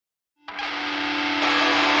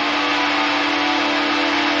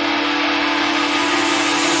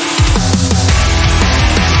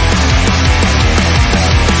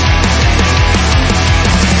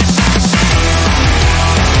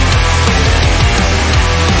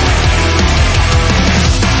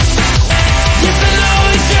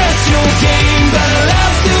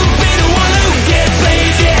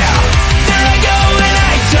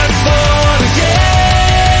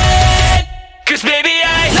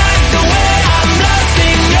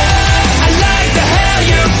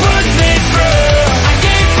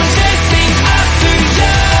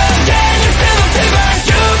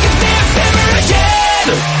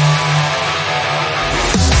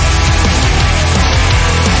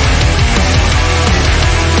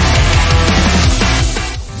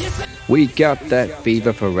We got that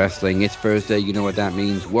fever for wrestling. It's Thursday, you know what that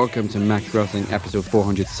means. Welcome to Max Wrestling episode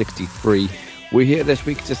 463. We're here this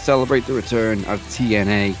week to celebrate the return of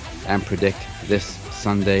TNA and predict this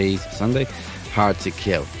Sunday, Hard to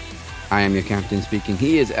Kill. I am your captain speaking.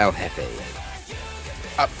 He is El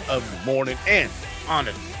Jefe. Up of morning and on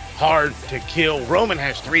it. Hard to Kill. Roman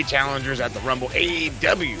has 3 challengers at the Rumble.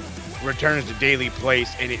 AEW returns to daily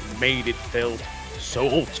place, and it made it felt so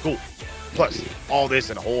old school. Plus, all this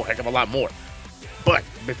and a whole heck of a lot more. But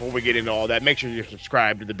before we get into all that, make sure you're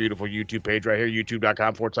subscribed to the beautiful YouTube page right here,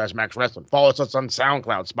 youtube.com/Max Wrestling. Follow us on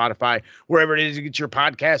SoundCloud, Spotify, wherever it is you get your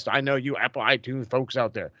podcast. I know you Apple iTunes folks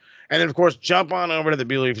out there. And then, of course, jump on over to the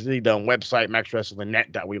beautifully done website,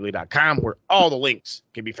 maxwrestlingnet.weebly.com, where all the links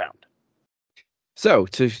can be found. So,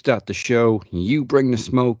 to start the show, you bring the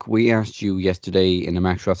smoke. We asked you yesterday in the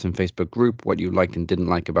Max Wrestling Facebook group what you liked and didn't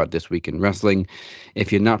like about this week in wrestling.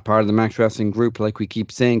 If you're not part of the Max Wrestling group, like we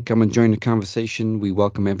keep saying, come and join the conversation. We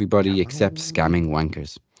welcome everybody except scamming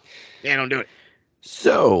wankers. Yeah, don't do it.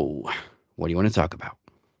 So, what do you want to talk about?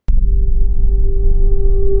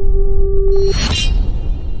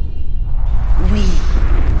 We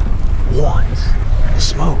want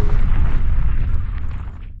smoke.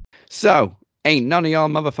 So, ain't none of y'all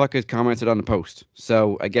motherfuckers commented on the post.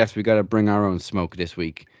 So, I guess we got to bring our own smoke this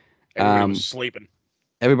week. Everybody was sleeping.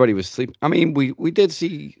 Everybody was sleeping. I mean, we did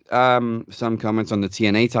see some comments on the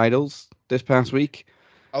TNA titles this past week.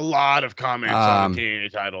 A lot of comments on the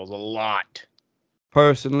TNA titles. A lot.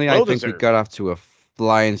 Personally, I think we got off to a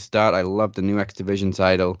flying start. I love the new X Division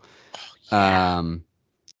title. Oh, yeah.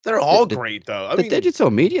 They're all great, though. The digital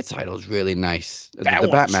media title is really nice. The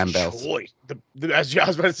Batman belt. As I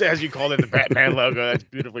was about to say, as you called it, the Batman logo. That's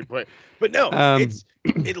beautifully put. But no,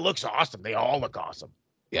 it looks awesome. They all look awesome.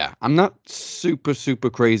 Yeah, I'm not super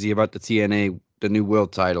crazy about the TNA, the new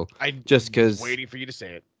world title. Just because waiting for you to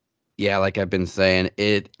say it. Yeah, like I've been saying,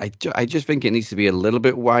 I just think it needs to be a little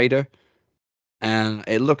bit wider, and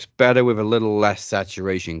it looks better with a little less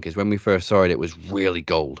saturation. Because when we first saw it, it was really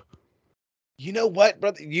gold. You know what,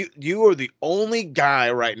 brother? You are the only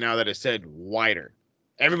guy right now that has said wider.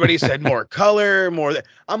 Everybody said more color, more.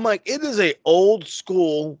 I'm like, it is a old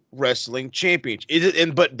school wrestling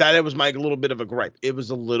championship. But that was my little bit of a gripe. It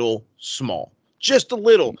was a little small, just a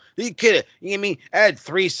little. You could, you know what I mean? Add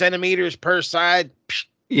 3 centimeters per side.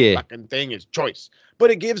 Yeah, fucking thing is choice.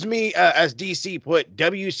 But it gives me, as DC put,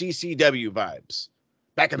 WCCW vibes,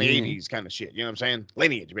 back in the 80s kind of shit. You know what I'm saying?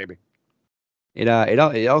 Lineage, baby. It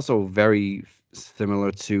also very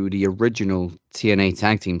similar to the original TNA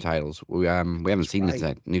tag team titles. We haven't seen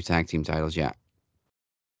the new tag team titles yet.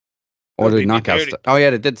 Or the knockouts. Oh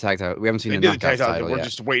yeah, they did tag title. We haven't seen the knockouts title yet. We're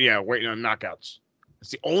just waiting on knockouts.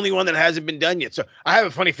 It's the only one that hasn't been done yet. So I have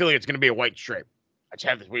a funny feeling it's going to be a white stripe. I just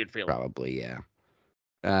have this weird feeling. Probably, yeah.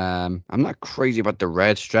 I'm not crazy about the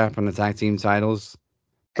red strap on the tag team titles,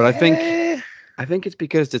 but I think it's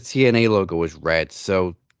because the TNA logo is red.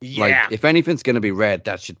 So like, if anything's going to be red,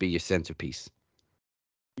 that should be your centerpiece.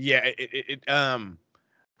 Yeah,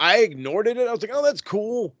 I ignored it. I was like, oh, that's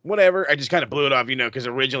cool. Whatever. I just kind of blew it off, because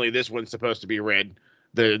originally this one's supposed to be red,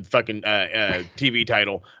 the fucking TV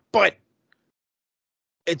title. But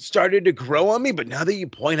it started to grow on me. But now that you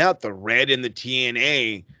point out the red in the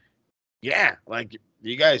TNA, yeah, like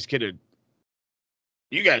you guys could have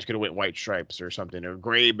went white stripes or something, or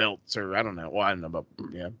gray belts, or I don't know. Well, I don't know, but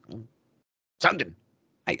yeah, something.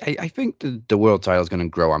 I think the world title is going to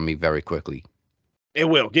grow on me very quickly. It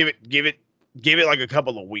will. Give it like a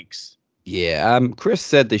couple of weeks. Yeah. Chris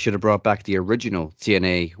said they should have brought back the original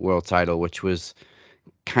TNA world title, which was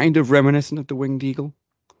kind of reminiscent of the Winged Eagle.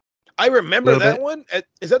 I remember that one.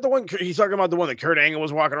 Is that the one he's talking about? The one that Kurt Angle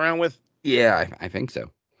was walking around with? Yeah, I think so.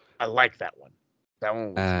 I like that one. That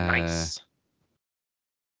one was nice.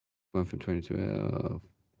 One from 2012.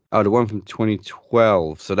 Oh, the one from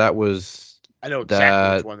 2012. So that was. I know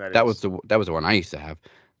exactly which one that is. That was the one I used to have.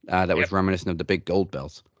 That was reminiscent of the big gold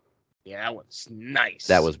belts. Yeah, that was nice.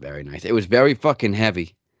 That was very nice. It was very fucking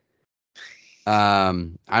heavy. I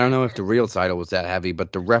don't know if the real title was that heavy,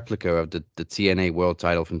 but the replica of the TNA world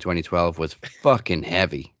title from 2012 was fucking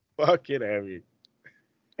heavy. Fucking heavy.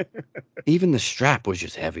 Even the strap was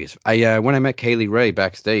just heavy. When I met Kaylee Ray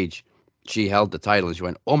backstage, she held the title and she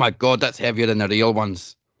went, "Oh my god, that's heavier than the real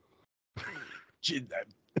ones."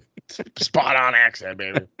 Spot on accent,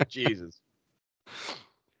 baby. Jesus.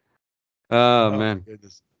 Oh man.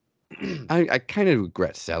 I kind of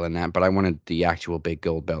regret selling that, but I wanted the actual big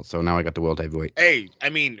gold belt, so now I got the world heavyweight. Hey, I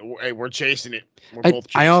mean, we're chasing it. We're both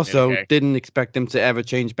chasing I also it, didn't expect them to ever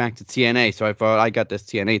change back to TNA, so I thought I got this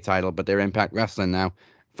TNA title, but they're Impact Wrestling now.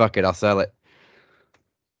 Fuck it, I'll sell it.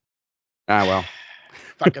 Ah, well.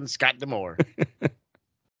 Fucking Scott D'Amore.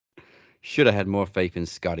 Should have had more faith in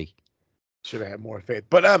Scotty. Should have had more faith.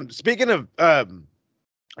 But speaking of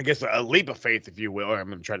I guess a leap of faith, if you will, I'm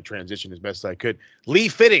going to try to transition as best I could. Lee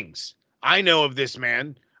Fittings. I know of this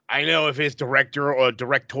man. I know of his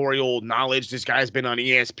directorial knowledge. This guy's been on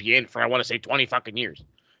ESPN for, I want to say, 20 fucking years.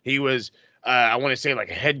 He was, I want to say, like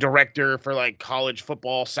a head director for like college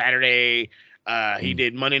football Saturday. He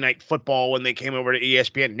did Monday Night Football when they came over to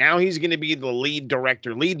ESPN. Now he's going to be the lead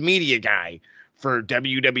director, lead media guy for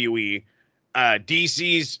WWE.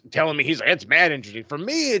 DC's telling me, he's like, it's mad interesting. For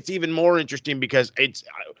me, it's even more interesting because it's,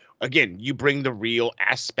 again, you bring the real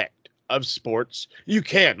aspect of sports. You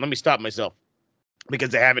can, let me stop myself because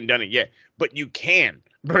they haven't done it yet, but you can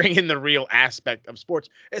bring in the real aspect of sports,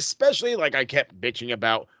 especially like I kept bitching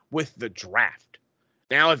about with the draft.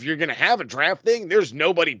 Now, if you're going to have a draft thing, there's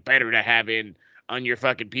nobody better to have in on your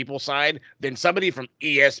fucking people side than somebody from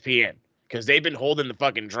ESPN, because they've been holding the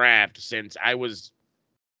fucking draft since I was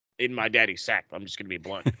in my daddy's sack. I'm just going to be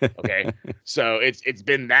blunt. Okay. So it's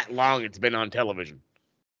been that long. It's been on television.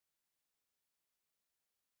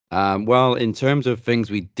 Well, in terms of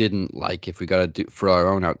things we didn't like, if we got to throw our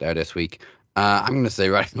own out there this week, I'm going to say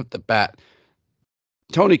right off the bat,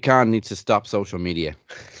 Tony Khan needs to stop social media.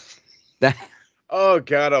 Oh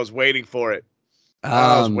God, I was waiting for it.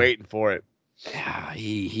 I was waiting for it. Yeah,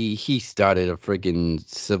 he started a friggin'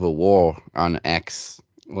 civil war on X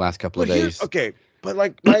the last couple of days. Okay, but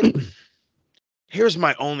like here's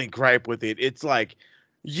my only gripe with it. It's like,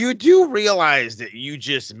 you do realize that you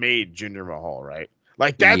just made Jinder Mahal, right?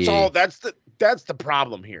 Like that's all. That's the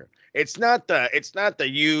problem here. It's not the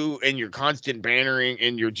you and your constant bannering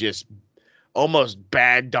and your just almost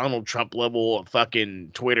bad Donald Trump level of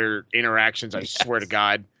fucking Twitter interactions. I swear to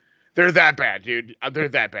God, they're that bad, dude. They're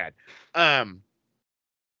that bad.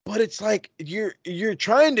 But it's like you're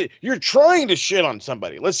trying to shit on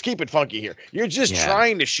somebody. Let's keep it funky here. You're just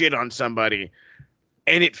trying to shit on somebody,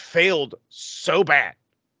 and it failed so bad.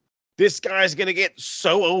 This guy's gonna get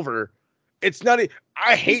so over. It's not.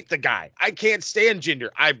 I hate the guy. I can't stand Jinder.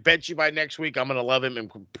 I bet you by next week I'm gonna love him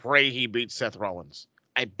and pray he beats Seth Rollins.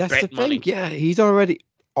 That's bet the money. thing. Yeah, he's already,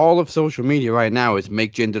 all of social media right now is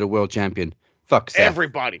make Jinder the world champion. Fuck Seth.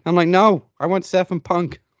 Everybody. I'm like, no, I want Seth and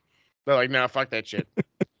Punk. They're like, no, fuck that shit.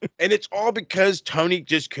 And it's all because Tony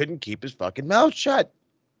just couldn't keep his fucking mouth shut.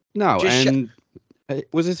 No, and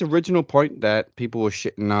was his original point that people were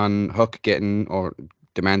shitting on Hook getting or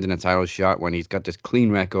demanding a title shot when he's got this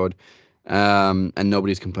clean record, and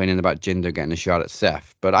nobody's complaining about Jinder getting a shot at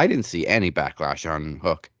Seth? But I didn't see any backlash on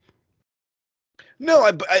Hook. No,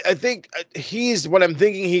 I think what I'm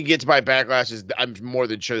thinking he gets by backlash is I'm more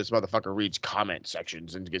than sure this motherfucker reads comment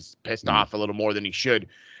sections and gets pissed off a little more than he should.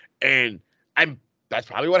 And that's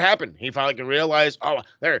probably what happened. He finally can realize, oh,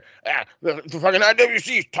 the fucking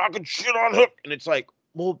IWC is talking shit on Hook. And it's like,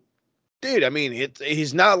 well, dude, I mean,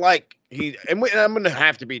 he's not like and I'm going to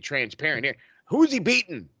have to be transparent here. Who's he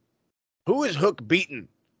beating? Who is Hook beating?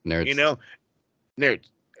 Nerds. You know, nerds.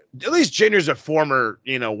 At least Jinder's a former,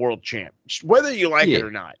 world champ. Whether you like it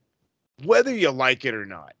or not. Whether you like it or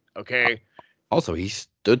not. Okay. Also, he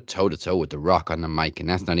stood toe to toe with The Rock on the mic, and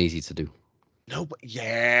that's not easy to do. No, but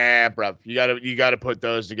yeah, bro. You gotta put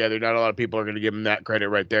those together. Not a lot of people are gonna give him that credit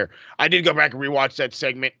right there. I did go back and rewatch that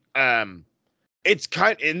segment. It's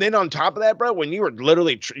and then on top of that, bro, when you were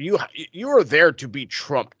literally you were there to be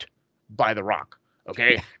trumped by The Rock,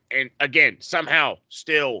 okay? And again, somehow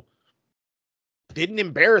still didn't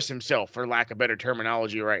embarrass himself, for lack of better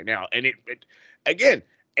terminology, right now. And it again,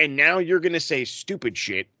 and now you're gonna say stupid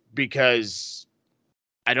shit because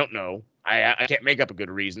I don't know. I can't make up a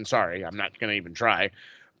good reason. Sorry, I'm not going to even try.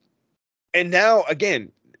 And now,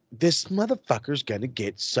 again, this motherfucker's going to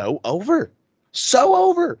get so over. So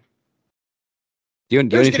over. There's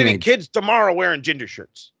going to be kids tomorrow wearing Jinder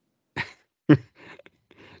shirts.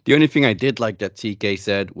 The only thing I did like that TK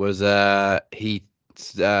said was he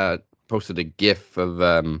posted a GIF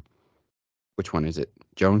of, which one is it?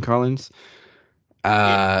 Joan Collins?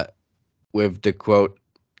 With the quote,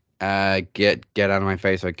 get out of my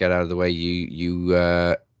face or get out of the way,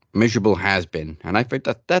 you miserable has been. And I think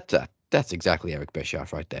that's exactly Eric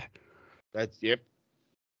Bischoff right there. That's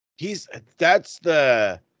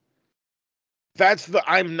the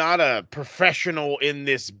I'm not a professional in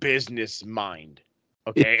this business mind.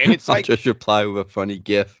 Okay. And it's like, just reply with a funny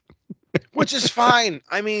GIF. Which is fine.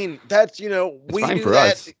 I mean, that's, we fine do for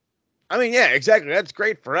that. Us. I mean, yeah, exactly. That's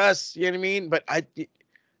great for us. You know what I mean? But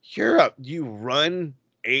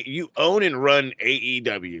you own and run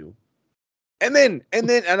AEW. And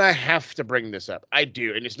I have to bring this up. I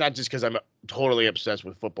do. And it's not just because I'm totally obsessed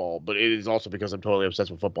with football, but it is also because I'm totally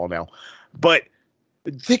obsessed with football now. But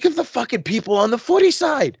Think of the fucking people on the footy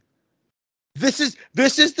side. This is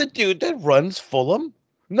the dude that runs Fulham.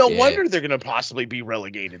 No wonder they're gonna possibly be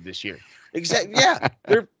relegated this year. Exactly. Yeah,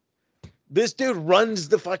 this dude runs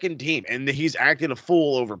the fucking team, and he's acting a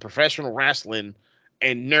fool over professional wrestling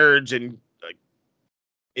and nerds, and like,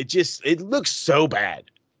 it looks so bad.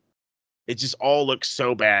 It just all looks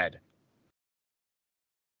so bad.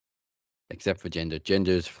 Except for Gender.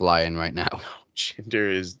 Gender's flying right now. Gender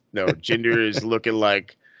is looking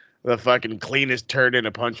like the fucking cleanest turd in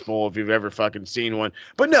a punch bowl if you've ever fucking seen one.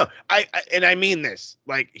 But no, I mean this.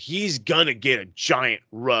 Like, he's gonna get a giant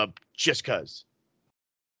rub just cause.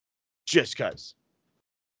 Just cause.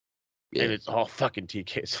 Yeah. And it's all fucking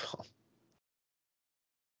TK's fault.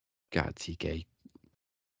 God, TK.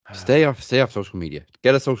 Stay off social media.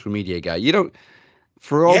 Get a social media guy. You don't,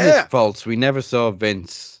 for all his faults, we never saw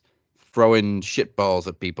Vince throwing shit balls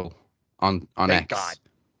at people on Thank X. God.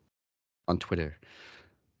 On Twitter.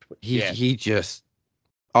 He just,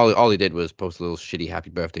 all he did was post a little shitty happy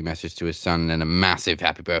birthday message to his son and a massive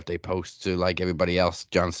happy birthday post to, like, everybody else,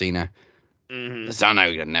 John Cena. Mm-hmm. The son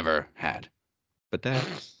I never had. But that.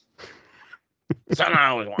 The son I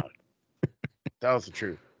always wanted. That was the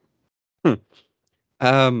truth.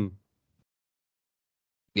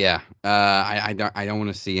 Yeah. I don't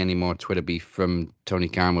want to see any more Twitter beef from Tony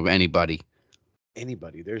Khan with anybody.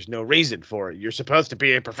 Anybody. There's no reason for it. You're supposed to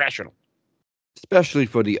be a professional. Especially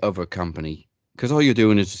for the other company. Because all you're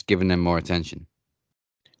doing is just giving them more attention.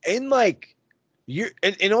 And like,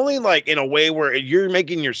 and only like in a way where you're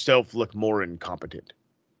making yourself look more incompetent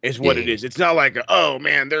is what it is. It's not like, oh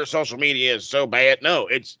man, their social media is so bad. No,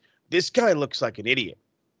 it's, this guy looks like an idiot.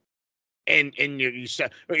 And you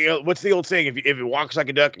know, what's the old saying? If it walks like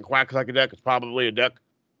a duck and quacks like a duck, it's probably a duck.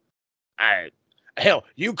 Hell,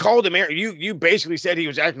 you called him Eric. You basically said he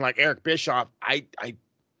was acting like Eric Bischoff.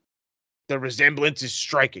 The resemblance is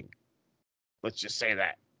striking. Let's just say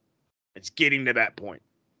that. It's getting to that point.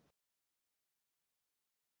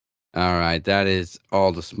 All right, that is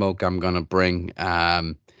all the smoke I'm gonna bring.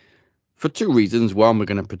 For two reasons. One, we're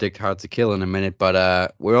going to predict Hard to Kill in a minute,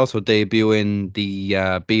 but we're also debuting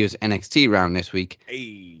the Beers NXT round this week.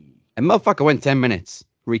 Hey. And motherfucker went 10 minutes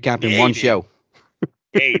recapping one show.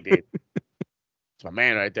 Hey, dude. It's my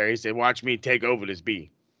man right there. He said, watch me take over this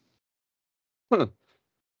B. Huh.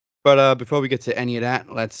 But before we get to any of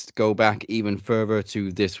that, let's go back even further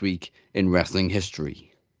to this week in wrestling history.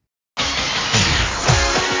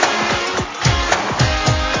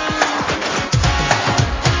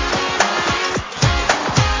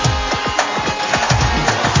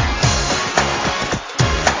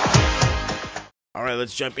 All right,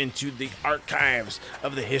 let's jump into the archives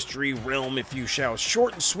of the history realm, if you shall.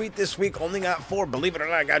 Short and sweet this week, only got 4. Believe it or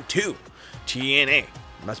not, I got 2. TNA.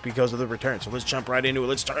 Must be because of the return. So let's jump right into it.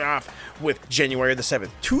 Let's start off with January the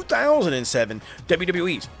 7th, 2007,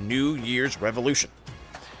 WWE's New Year's Revolution.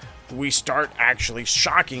 We start, actually,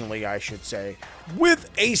 shockingly, I should say,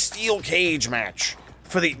 with a steel cage match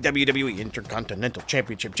for the WWE Intercontinental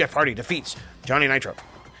Championship. Jeff Hardy defeats Johnny Nitro.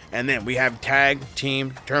 And then we have tag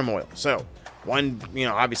team turmoil. So,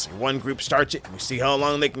 obviously one group starts it. We see how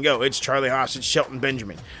long they can go. It's Charlie Haas and Shelton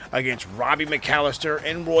Benjamin against Robbie McAllister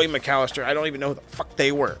and Roy McAllister. I don't even know who the fuck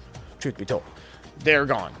they were, truth be told. They're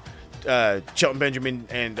gone. Shelton Benjamin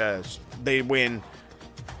and they win.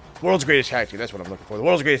 World's Greatest Tag Team. That's what I'm looking for. The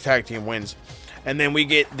World's Greatest Tag Team wins. And then we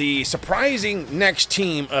get the surprising next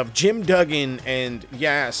team of Jim Duggan and,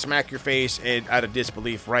 smack your face and out of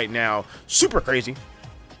disbelief right now, Super Crazy.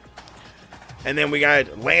 And then we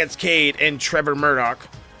got Lance Cade and Trevor Murdoch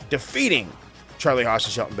defeating Charlie Haas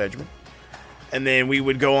and Shelton Benjamin. And then we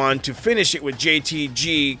would go on to finish it with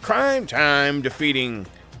JTG Crime Time defeating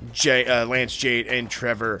Lance Jade and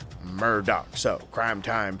Trevor Murdoch. So Crime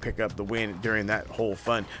Time pick up the win during that whole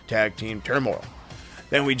fun tag team turmoil.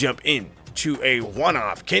 Then we jump in to a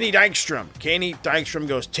one-off. Kenny Dykstra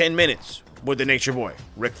goes 10 minutes with the Nature Boy,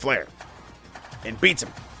 Ric Flair, and beats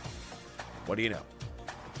him. What do you know?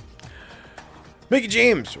 Mickie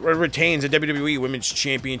James retains the WWE Women's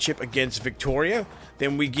Championship against Victoria.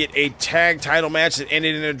 Then we get a tag title match that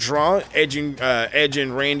ended in a draw. Edge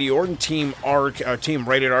and Randy Orton, team rated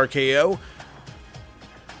RKO,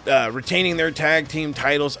 retaining their tag team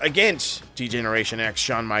titles against D-Generation X,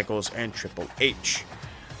 Shawn Michaels, and Triple H.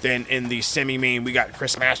 Then in the semi-main, we got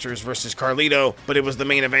Chris Masters versus Carlito, but it was the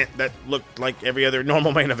main event that looked like every other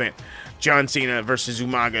normal main event. John Cena versus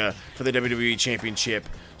Umaga for the WWE Championship.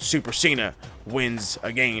 Super Cena wins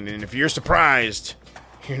again. And if you're surprised,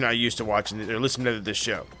 you're not used to watching it or listening to this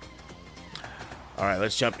show. All right,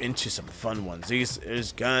 let's jump into some fun ones. These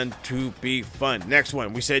is going to be fun. Next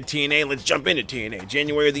one, we said TNA. Let's jump into TNA.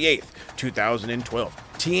 January the 8th, 2012.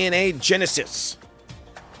 TNA Genesis.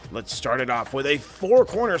 Let's start it off with a 4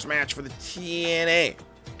 corners match for the TNA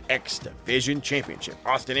X Division Championship.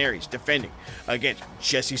 Austin Aries defending against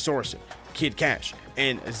Jesse Sorensen, Kid Cash,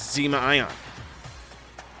 and Zema Ion.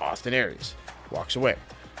 Austin Aries walks away.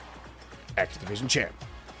 X Division champ.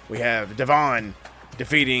 We have Devon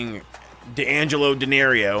defeating D'Angelo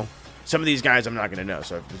Denario. Some of these guys I'm not going to know,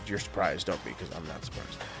 so if you're surprised, don't be, because I'm not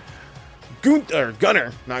surprised.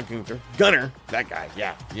 Gunner, that guy,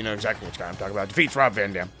 yeah, you know exactly which guy I'm talking about, defeats Rob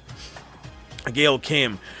Van Dam. Gail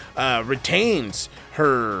Kim retains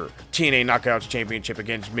her TNA Knockouts Championship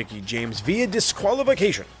against Mickie James via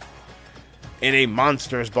disqualification in a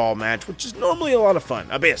Monsters Ball match, which is normally a lot of fun.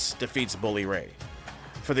 Abyss defeats Bully Ray.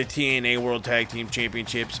 For the TNA World Tag Team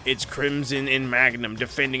Championships, it's Crimson and Magnum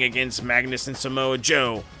defending against Magnus and Samoa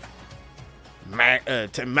Joe. Matt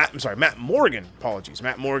Morgan,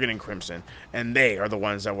 Matt Morgan and Crimson, and they are the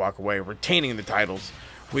ones that walk away retaining the titles.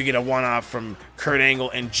 We get a one-off from Kurt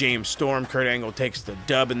Angle and James Storm. Kurt Angle takes the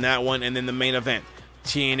dub in that one, and then the main event,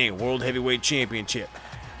 TNA World Heavyweight Championship.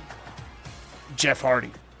 Jeff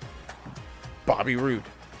Hardy, Bobby Roode.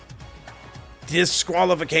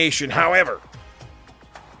 Disqualification, however,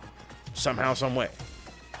 somehow, some way,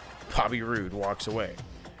 Bobby Roode walks away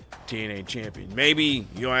TNA champion. Maybe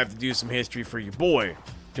you'll have to do some history for your boy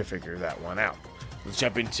to figure that one out. Let's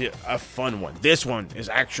jump into a fun one. This one is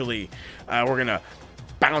actually, we're going to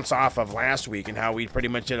bounce off of last week and how we pretty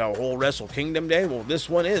much did a whole Wrestle Kingdom day. Well, this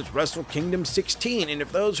one is Wrestle Kingdom 16. And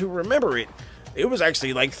if those who remember it, it was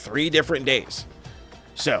actually like 3 different days.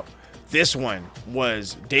 So this one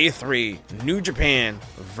was day 3, New Japan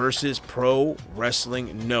versus Pro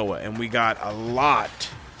Wrestling Noah. And we got a lot,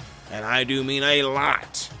 and I do mean a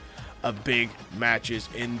lot, of big matches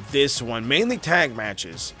in this one. Mainly tag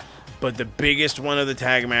matches, but the biggest one of the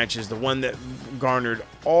tag matches, the one that garnered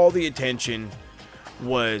all the attention,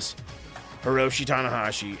 was Hiroshi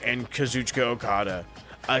Tanahashi and Kazuchika Okada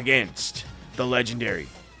against the legendary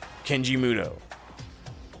Kenji Muto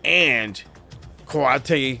and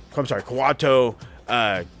Kawato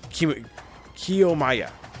Kiyomaya.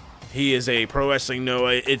 He is a Pro Wrestling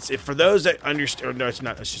Noah. It's for those that understand, or no, it's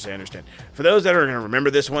not. Let's just say understand. For those that are going to remember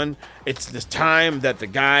this one, it's this time that the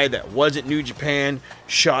guy that wasn't New Japan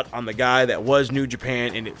shot on the guy that was New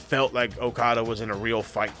Japan, and it felt like Okada was in a real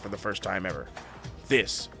fight for the first time ever.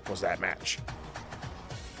 This was that match.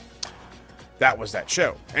 That was that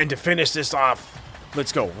show. And to finish this off,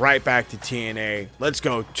 let's go right back to TNA. Let's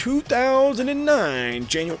go 2009,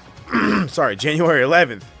 January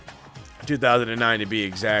 11th, 2009 to be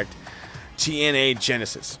exact. TNA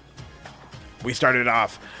Genesis. We started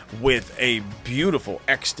off with a beautiful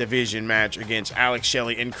X Division match against Alex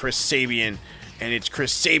Shelley and Chris Sabian, and it's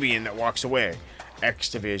Chris Sabian that walks away X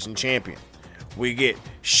Division champion. We get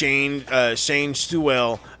Shane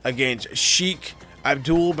Stewell against Sheik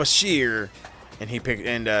Abdul Bashir, and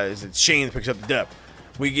Shane picks up the dub.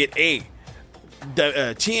 We get a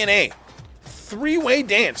TNA 3-way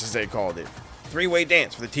dance, as they called it. 3-way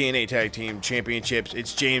dance for the TNA Tag Team Championships.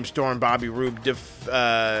 It's James Storm, Bobby Roode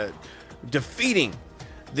defeating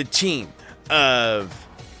the team of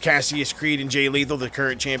Cassius Creed and Jay Lethal, the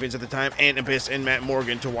current champions at the time, and Abyss and Matt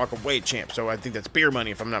Morgan to walk away champ. So I think that's Beer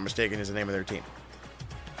Money, if I'm not mistaken, is the name of their team.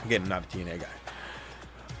 Again, not a TNA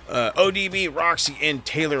guy. ODB, Roxy, and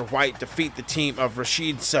Taylor White defeat the team of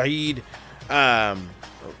Rashid Saeed, Raka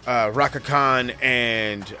Khan,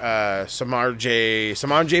 and Samar J.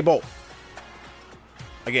 Bolt.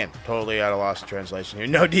 Again, totally out of lost translation here.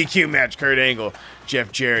 No DQ match, Kurt Angle,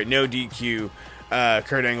 Jeff Jarrett. No DQ.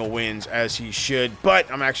 Kurt Angle wins as he should,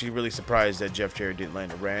 but I'm actually really surprised that Jeff Jarrett didn't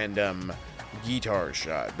land a random guitar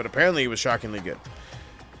shot, but apparently it was shockingly good.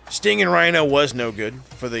 Sting and Rhino was no good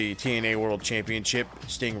for the TNA World Championship.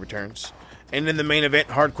 Sting returns. And in the main event,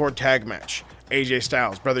 hardcore tag match, AJ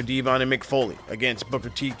Styles, Brother Devon, and Mick Foley against Booker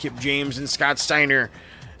T, Kip James, and Scott Steiner.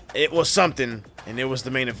 It was something, and it was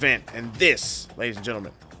the main event. And this, ladies and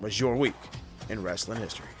gentlemen, was your week in wrestling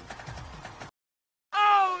history.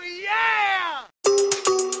 Oh, yeah!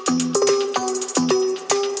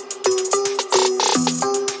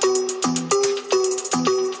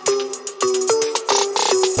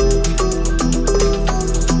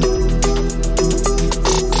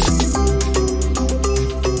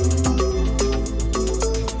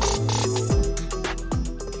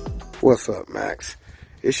 What's up, Max?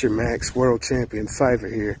 It's your Max World Champion Cypher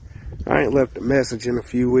here. I ain't left a message in a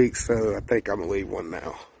few weeks, so I think I'm gonna leave one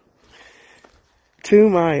now. To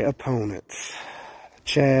my opponents,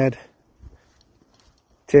 Chad,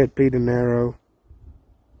 Ted P. De Niro,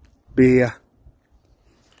 Bia.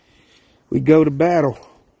 We go to battle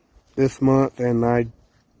this month, and I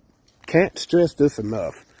can't stress this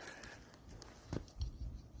enough.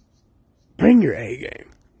 Bring your A game.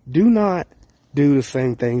 Do not do the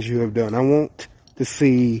same things you have done. I want to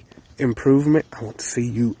see improvement. I want to see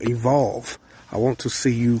you evolve. I want to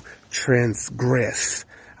see you transgress.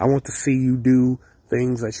 I want to see you do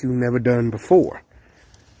things that you've never done before.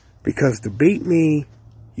 Because to beat me,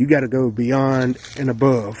 you got to go beyond and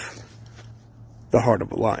above the heart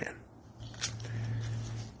of a lion.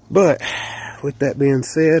 But with that being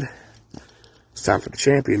said, it's time for the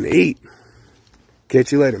champion to eat.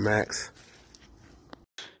 Catch you later, Max.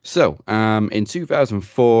 So, in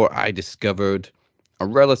 2004, I discovered a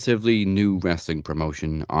relatively new wrestling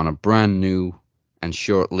promotion on a brand new and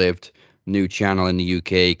short-lived new channel in the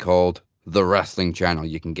UK called The Wrestling Channel.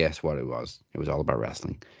 You can guess what it was. It was all about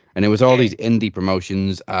wrestling. And it was all these indie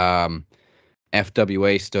promotions.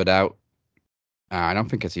 FWA stood out. I don't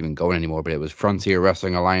think it's even going anymore, but it was Frontier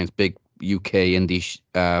Wrestling Alliance, big UK indie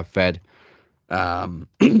fed. And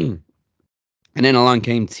then along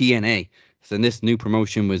came TNA. So this new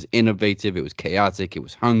promotion was innovative, it was chaotic, it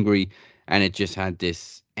was hungry, and it just had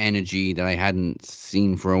this energy that I hadn't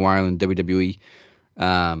seen for a while in WWE.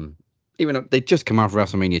 Even though they just come off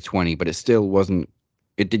WrestleMania 20, but it still wasn't,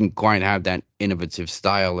 it didn't quite have that innovative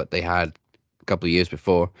style that they had a couple of years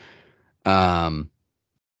before.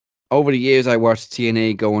 Over the years, I watched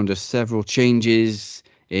TNA go under several changes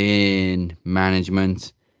in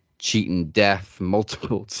management, cheating death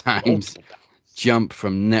multiple times. Jump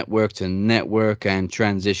from network to network and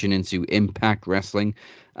transition into Impact Wrestling.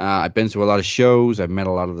 I've been to a lot of shows. I've met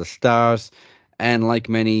a lot of the stars. And like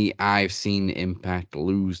many, I've seen Impact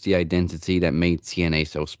lose the identity that made TNA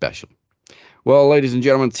so special. Well, ladies and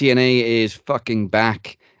gentlemen, TNA is fucking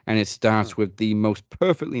back. And it starts with the most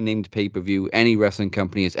perfectly named pay-per-view any wrestling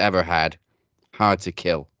company has ever had. Hard to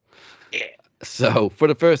Kill. Yeah. So, for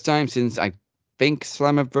the first time since, I think,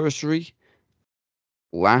 Slammiversary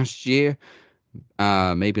last year,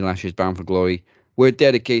 maybe last year's Bound for Glory, we're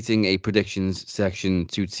dedicating a predictions section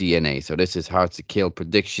to TNA. So this is Hard to Kill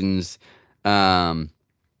predictions. I'll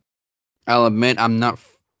admit I'm not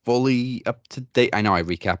fully up to date. I know I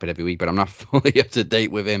recap it every week, but I'm not fully up to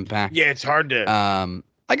date with Impact. Yeah, it's hard to.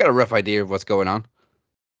 I got a rough idea of what's going on.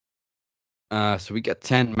 So we got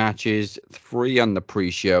 10 matches, 3 on the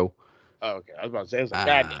pre-show. Oh, okay, I was about to say, I was like,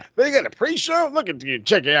 God, they got a pre-show? Look at you.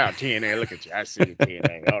 Check it out, TNA. Look at you. I see you,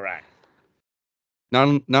 TNA. All right.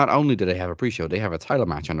 Not only do they have a pre-show, they have a title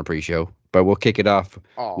match on the pre-show. But we'll kick it off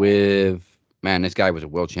with, man, this guy was a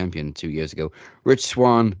world champion 2 years ago. Rich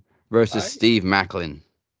Swann versus Steve Macklin.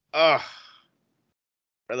 Ugh.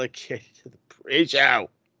 Relegated to the pre-show.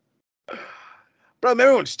 Bro,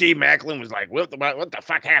 remember when Steve Macklin was like, what the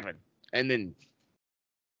fuck happened? And then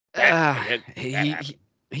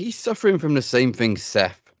he's suffering from the same thing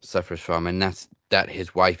Seth suffers from, and that's that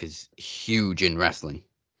his wife is huge in wrestling.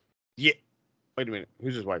 Yeah. Wait a minute.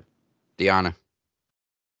 Who's his wife? Deanna.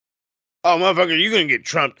 Oh, motherfucker, you're going to get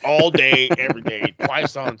trumped all day, every day,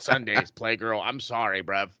 twice on Sundays, Playgirl. I'm sorry,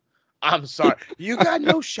 bruv. I'm sorry. You got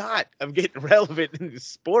no shot of getting relevant in the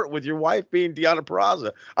sport with your wife being Deanna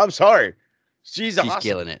Purrazzo. I'm sorry. She's awesome.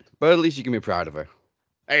 Killing it. But at least you can be proud of her.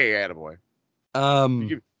 Hey, attaboy.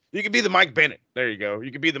 You could be the Mike Bennett. There you go.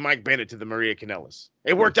 You could be the Mike Bennett to the Maria Kanellis.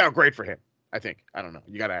 It worked out great for him, I think. I don't know.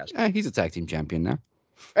 You got to ask. He's a tag team champion now.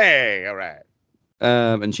 Hey, all right.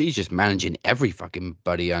 And she's just managing every fucking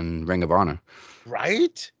buddy on Ring of Honor.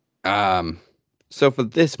 Right? So for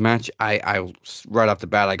this match, I right off the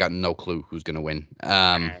bat, I got no clue who's going to win.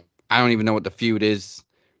 I don't even know what the feud is.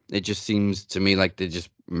 It just seems to me like they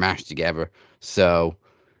just mashed together. So,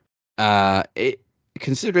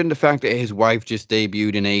 considering the fact that his wife just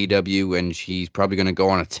debuted in AEW and she's probably going to go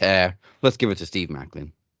on a tear, let's give it to Steve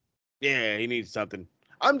Macklin. Yeah, he needs something.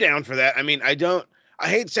 I'm down for that. I mean, I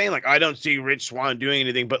hate saying like I don't see Rich Swann doing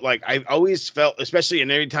anything, but like I've always felt, especially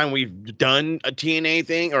in every time we've done a TNA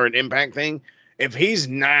thing or an Impact thing, if he's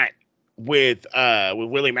not with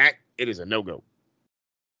Willie Mack, it is a no-go.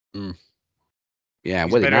 Yeah,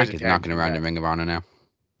 Willie Mack is knocking around in Ring of Honor now.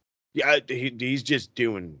 Yeah, he's just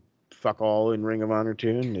doing fuck all in Ring of Honor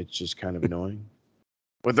too, and it's just kind of annoying.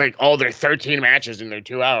 With like all their 13 matches in their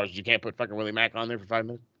 2 hours, you can't put fucking Willie Mack on there for 5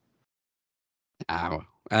 minutes.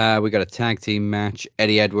 We got a tag team match: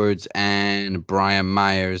 Eddie Edwards and Brian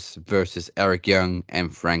Myers versus Eric Young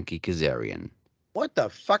and Frankie Kazarian. What the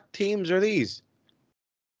fuck teams are these?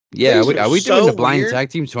 Yeah, are we doing the blind tag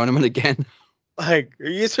team tournament again? Like,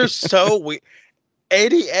 these are so weird.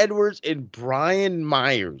 Eddie Edwards and Brian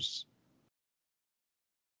Myers.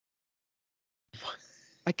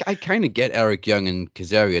 I kind of get Eric Young and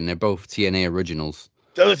Kazarian. They're both TNA originals.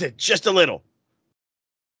 Those are just a little.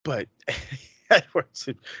 But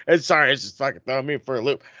sorry, it's just fucking throwing me for a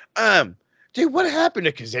loop. Dude, what happened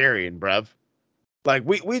to Kazarian, bruv? Like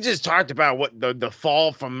we just talked about what the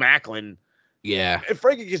fall from Macklin. Yeah. And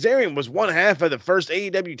Frankie Kazarian was one half of the first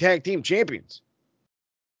AEW tag team champions.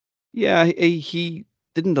 Yeah, he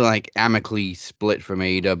didn't like amicably split from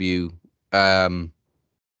AEW.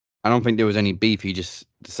 I don't think there was any beef. He just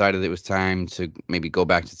decided it was time to maybe go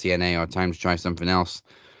back to TNA or time to try something else.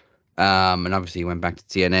 And obviously he went back to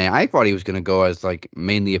TNA. I thought he was going to go as like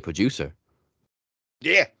mainly a producer.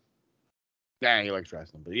 Yeah. Nah, he likes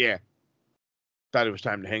wrestling, but yeah. Thought it was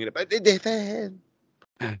time to hang it up. But they had.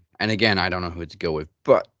 And again, I don't know who to go with.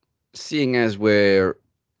 But seeing as we're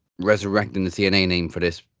resurrecting the TNA name for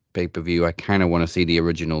this pay-per-view, I kind of want to see the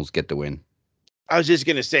originals get the win. I was just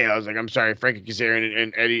gonna say, I was like, I'm sorry, Frankie Kazarian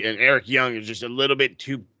and Eddie and Eric Young is just a little bit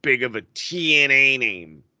too big of a TNA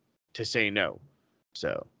name to say no.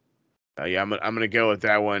 So, yeah, I'm gonna go with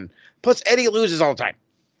that one. Plus, Eddie loses all the time.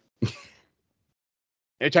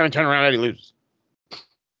 Every time I turn around, Eddie loses.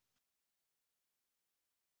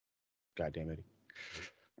 Goddamn Eddie.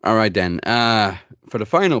 All right, then. For the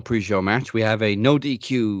final pre-show match, we have a no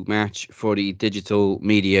DQ match for the Digital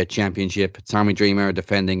Media Championship. Tommy Dreamer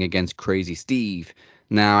defending against Crazy Steve.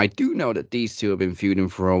 Now, I do know that these two have been feuding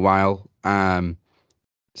for a while.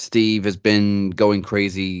 Steve has been going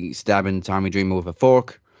crazy, stabbing Tommy Dreamer with a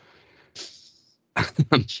fork.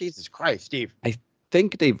 Jesus Christ, Steve. I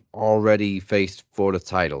think they've already faced for the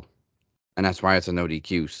title, and that's why it's a no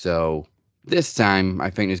DQ. So this time, I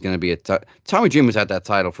think there's going to be Tommy Dreamer's had that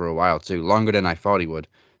title for a while too, longer than I thought he would.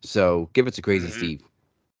 So give it to Crazy Steve.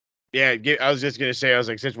 Yeah, I was just gonna say, I was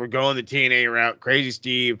like, since we're going the TNA route, Crazy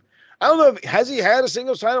Steve. I don't know, has he had a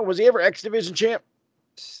singles title? Was he ever X Division champ?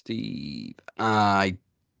 Steve, I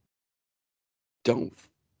don't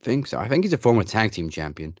think so. I think he's a former tag team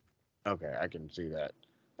champion. Okay, I can see that.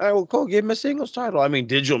 All right, well, cool. Give him a singles title. I mean,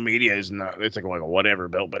 digital media is not, it's like a whatever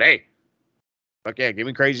belt, but hey, fuck yeah, give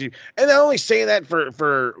me Crazy. And I only say that for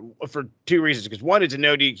two reasons. Because one, it's a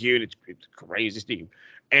no DQ, and it's Crazy Steve.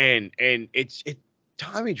 And it's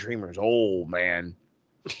Tommy Dreamer's old, man.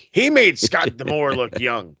 He made Scott D'Amore look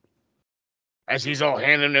young. As he's all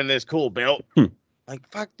handing him this cool belt. Like,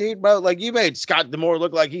 fuck, dude, bro. Like, you made Scott D'Amore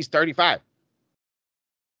look like he's 35.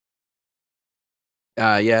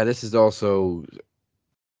 Yeah, this is also,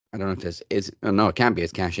 I don't know if this is, no, it can't be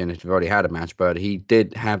his cash in if you've already had a match, but he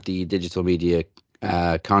did have the digital media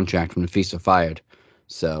contract from the Feast of Fired.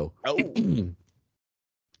 So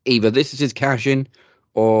either this is his cash in,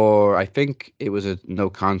 or I think it was a no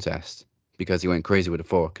contest because he went crazy with a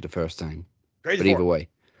fork the first time. But either way.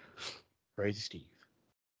 Crazy Steve.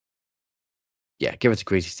 Yeah, give it to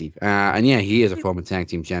Crazy Steve. And yeah, he is a former tag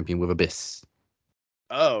team champion with Abyss.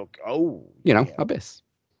 Oh. You know, yeah. Abyss.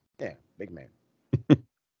 Yeah, big man.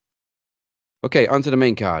 Okay, on to the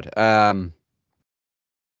main card.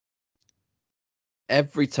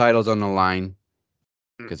 Every title's on the line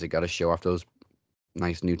because they got to show off those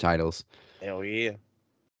nice new titles. Hell yeah.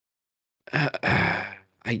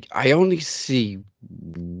 I only see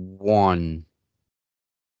one,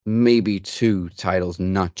 maybe two titles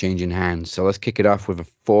not changing hands. So let's kick it off with a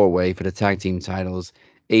four-way for the tag team titles.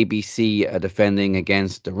 ABC are defending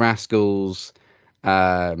against the Rascals,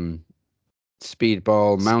 Speedball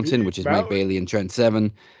Mountain, which is Mike Bailey and Trent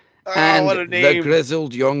Seven, and what a name. the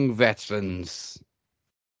Grizzled Young Veterans.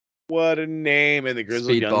 What a name. And the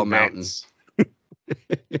Grizzled Speedball Young Mountain.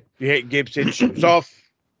 You hate Gibson, shoes off.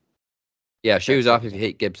 Yeah, shoes off if you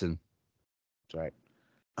hate Gibson. That's right.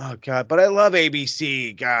 Oh, God. But I love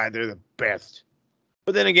ABC. God, they're the best.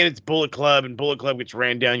 But then again, it's Bullet Club, and Bullet Club gets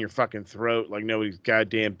ran down your fucking throat like nobody's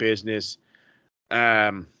goddamn business.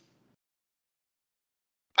 I'm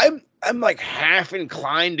like half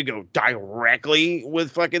inclined to go directly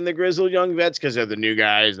with fucking the Grizzled Young Vets because they're the new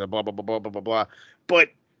guys, the blah, blah, blah, blah, blah, blah, blah. But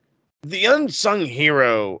the unsung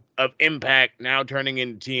hero of Impact now turning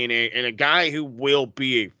into TNA, and a guy who will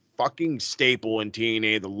be a fucking staple in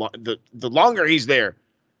TNA the longer he's there,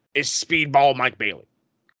 is Speedball Mike Bailey.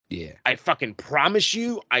 Yeah. I fucking promise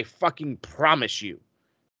you.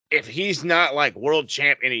 If he's not like world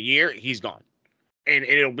champ in a year, he's gone. And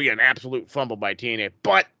it'll be an absolute fumble by TNA.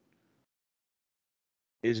 But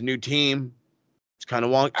his new team, it's kind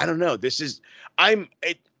of long. I don't know. I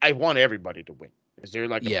want everybody to win. Is there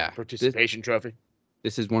like a participation trophy?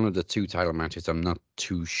 This is one of the two title matches I'm not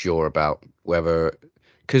too sure about whether,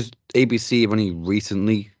 because ABC have only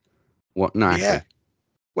recently, actually,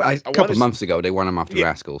 well, a couple of months ago they won them off the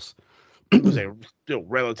Rascals. I'm gonna say still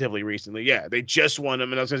relatively recently. Yeah, they just won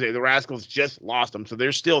them, and I was gonna say the Rascals just lost them, so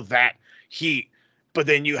there's still that heat. But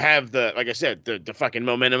then you have like I said, the fucking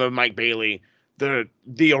momentum of Mike Bailey,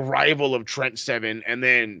 the arrival of Trent Seven, and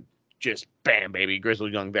then just bam, baby,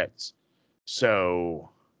 Grizzled Young Vets. So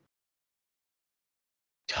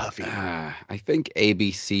toughy. I think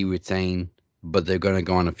ABC retain, but they're going to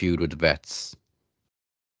go on a feud with the Vets.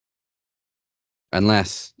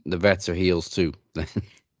 Unless the Vets are heels too.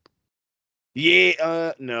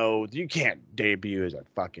 Yeah, no, you can't debut as a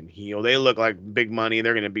fucking heel. They look like big money.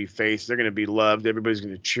 They're gonna be faced. They're gonna be loved. Everybody's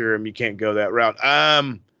gonna cheer them. You can't go that route.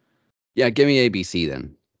 Yeah, give me ABC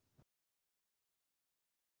then.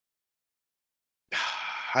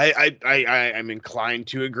 I'm inclined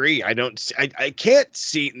to agree. I can't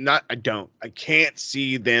see I can't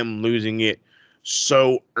see them losing it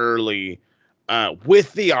so early,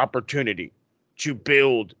 with the opportunity to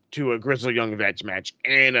build to a Grizzly Young Vets match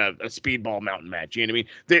and a Speedball Mountain match. You know what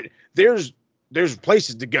I mean? There's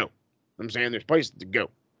places to go. I'm saying there's places to go.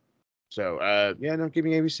 So yeah, no, give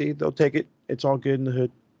me ABC. They'll take it. It's all good in the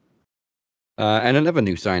hood. And another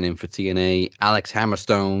new sign-in for TNA, Alex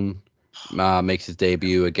Hammerstone makes his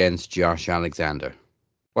debut against Josh Alexander.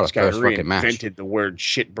 What This a guy first fucking match. reinvented the word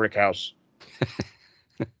shit brick house.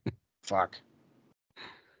 Fuck.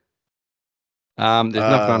 There's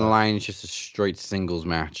nothing on the line. It's just a straight singles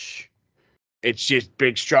match. It's just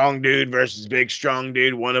big strong dude versus big strong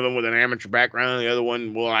dude. One of them with an amateur background, the other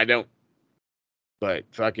one, well, I don't. But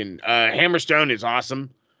fucking Hammerstone is awesome.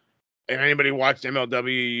 If anybody watched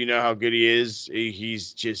MLW, you know how good he is.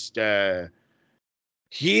 He's just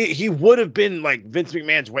he would have been like Vince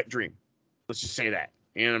McMahon's wet dream. Let's just say that.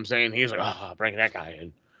 You know what I'm saying? He was like, oh, bring that guy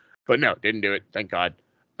in. But no, didn't do it. Thank God.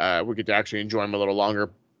 We get to actually enjoy him a little longer.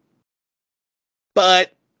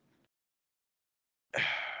 But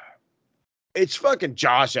it's fucking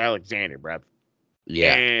Josh Alexander, bruv.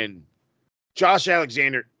 Yeah. And Josh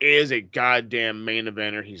Alexander is a goddamn main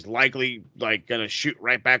eventer. He's likely like gonna shoot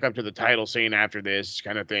right back up to the title scene after this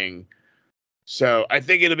kind of thing. So I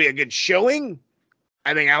think it'll be a good showing.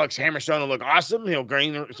 I think Alex Hammerstone will look awesome. He'll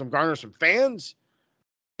garner some fans,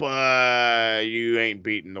 but you ain't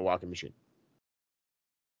beating the walking machine.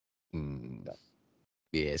 No.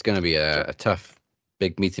 Yeah, it's gonna be a tough,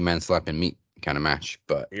 big meaty man slapping meat kind of match.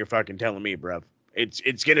 But you're fucking telling me, bruv.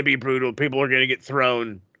 It's gonna be brutal. People are gonna get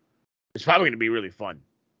thrown. It's probably gonna be really fun.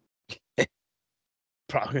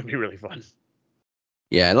 Probably gonna be really fun.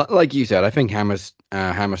 Yeah, like you said, I think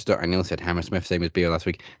Hammerstone. I nearly said Hammersmith, same as Beer last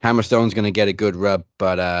week. Hammerstone's going to get a good rub,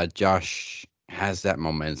 but Josh has that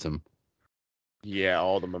momentum. Yeah,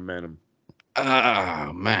 all the momentum.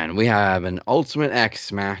 Oh man, we have an Ultimate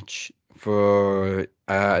X match for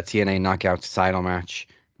a TNA Knockout title match.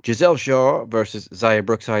 Giselle Shaw versus Zaya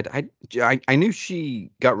Brookside. I knew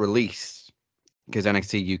she got released because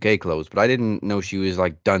NXT UK closed, but I didn't know she was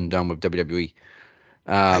like done with WWE.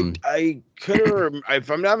 I could have, if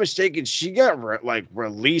I'm not mistaken, she got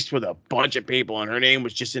released with a bunch of people, and her name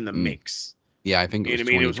was just in the mix. Yeah, I think it was. You know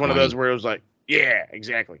what I mean? It was one of those where it was like, yeah,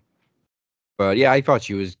 exactly. But yeah, I thought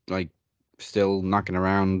she was like still knocking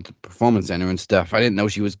around the Performance Center and stuff. I didn't know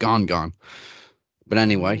she was gone. But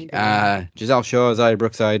anyway, Giselle Shaw, Zaya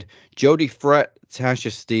Brookside, Jody Fret,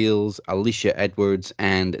 Tasha Steeles, Alicia Edwards,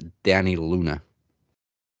 and Danny Luna.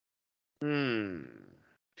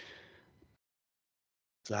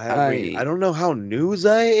 I don't know how new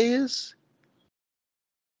Zaya is.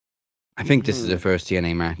 I think this is her first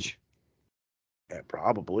TNA match. Yeah,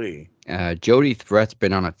 probably. Jody Threat's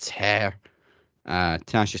been on a tear.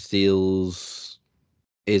 Tasha Steeles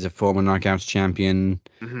is a former Knockouts champion.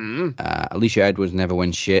 Alicia Edwards never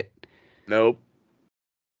wins shit. Nope.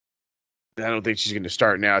 I don't think she's going to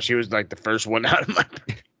start now. She was like the first one out of my...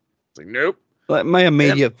 It's like, nope. Like, my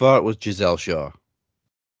immediate thought was Giselle Shaw.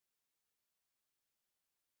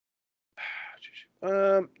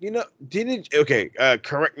 Correct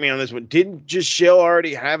me on this one. Didn't Giselle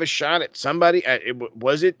already have a shot at somebody?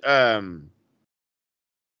 Was it? I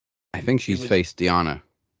think she's faced Deanna.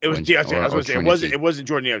 It was Deanna. I was going to say it wasn't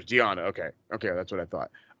Jordan. It was Deanna. Okay, that's what I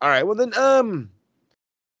thought. All right, well then,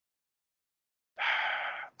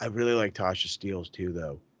 I really like Tasha Steeles too,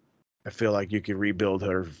 though. I feel like you could rebuild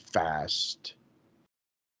her fast.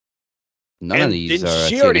 None of these are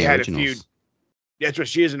she TNA already had originals. a feud. Yeah, that's what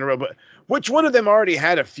she is in a row. But which one of them already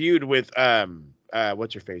had a feud with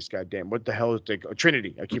what's her face? Goddamn, what the hell is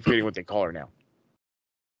Trinity? I keep forgetting what they call her now.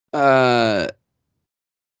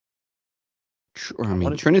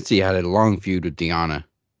 Trinity had a long feud with Deanna,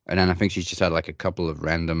 and then I think she's just had like a couple of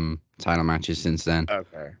random title matches since then.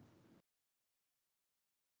 Okay.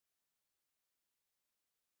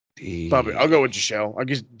 Probably. I'll go with Giselle. I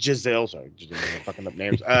guess Giselle. Sorry, just fucking up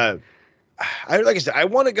names. Like I said, I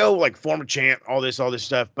want to go like former champ, all this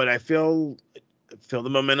stuff, but I feel the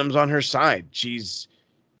momentum's on her side. She's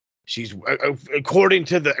according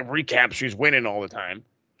to the recap, she's winning all the time.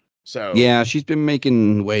 So yeah, she's been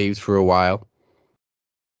making waves for a while.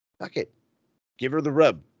 fuck it, give her the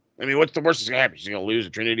rub. I mean, what's the worst that's gonna happen? She's gonna lose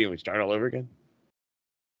to Trinity and we start all over again.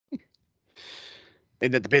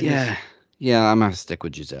 Ain't that the business? Yeah, I'm gonna stick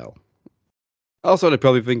with Giselle. Also, they're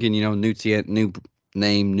probably thinking, new new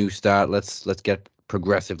name, new start. Let's get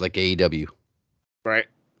progressive like AEW. Right.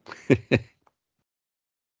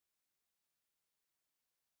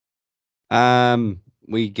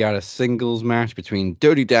 We got a singles match between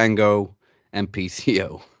Dirty Dango and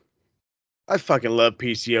PCO. I fucking love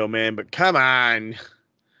PCO, man, but come on.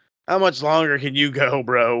 How much longer can you go,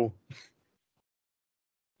 bro?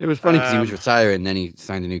 It was funny because he was retiring, and then he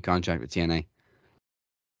signed a new contract with TNA.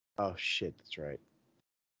 Oh shit, that's right.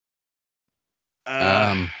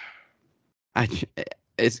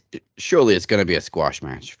 Surely it's going to be a squash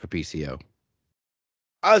match for PCO.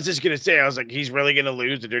 I was just gonna say, I was like, he's really gonna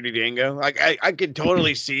lose to Dirty Dango. Like, I could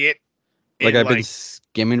totally see it. Like, I've been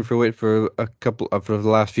skimming through it for for the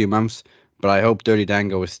last few months, but I hope Dirty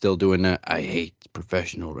Dango is still doing the "I hate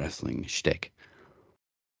professional wrestling" shtick.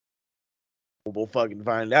 We'll fucking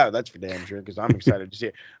find out. That's for damn sure, because I'm excited to see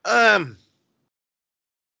it.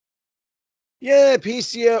 Yeah,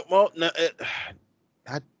 PCO. Well, no,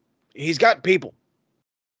 he's got people.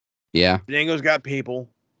 Yeah, Dango's got people.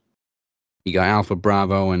 You got Alpha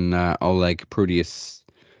Bravo and Oleg Prudius,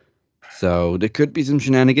 so there could be some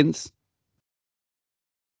shenanigans.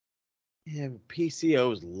 Yeah,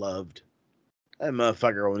 PCO is loved. That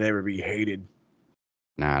motherfucker will never be hated.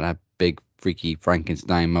 Nah, that big freaky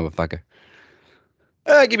Frankenstein motherfucker.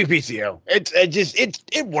 Give me PCO.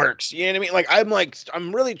 It works. You know what I mean?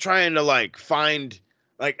 I'm really trying to find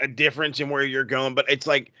a difference in where you're going, but it's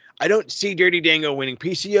like I don't see Dirty Dango winning.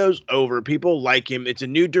 PCO's over. People like him. It's a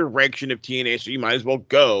new direction of TNA, so you might as well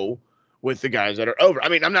go with the guys that are over. I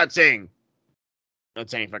mean, I'm not saying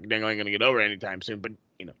fucking Dango ain't gonna get over anytime soon, but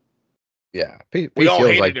yeah, we all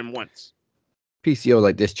hated him once. PCO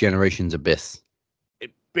like this generation's abyss.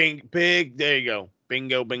 Big. There you go.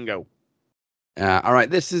 Bingo. All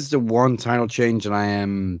right, this is the one title change that I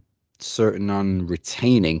am certain on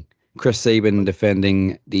retaining. Chris Sabin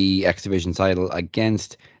defending the X Division title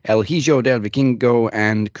against El Hijo del Vikingo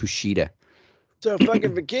and Kushida. So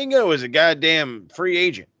fucking Vikingo is a goddamn free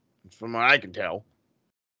agent, from what I can tell.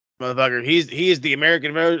 Motherfucker, he is the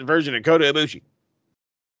American version of Kota Ibushi.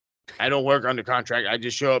 I don't work under contract. I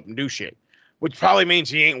just show up and do shit, which probably means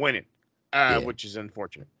he ain't winning, which is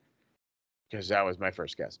unfortunate because that was my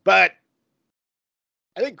first guess. But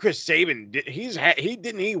I think Chris Sabin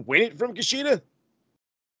didn't he win it from Kushida?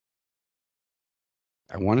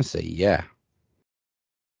 I want to say yeah.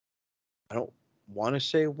 I don't want to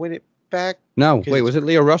say win it back. No, wait, was it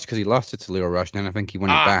Leo Rush? Because he lost it to Leo Rush, and then I think he won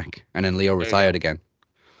it back, and then Leo retired again.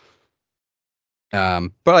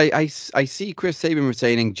 But I see Chris Sabin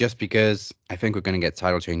retaining just because I think we're going to get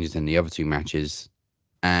title changes in the other two matches,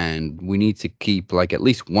 and we need to keep at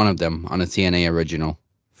least one of them on a TNA original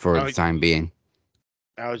for the time being.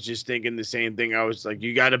 I was just thinking the same thing. I was like,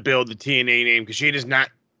 you got to build the TNA name because Kushida's not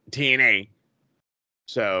TNA.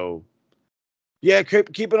 So, yeah,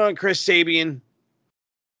 keep it on Chris Sabin.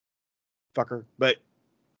 Fucker. But,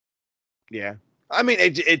 yeah. I mean,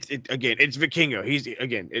 it's Vikingo.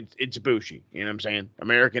 It's Ibushi. You know what I'm saying?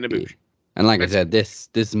 American Ibushi. Yeah. And like I said, this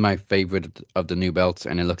is my favorite of the new belts,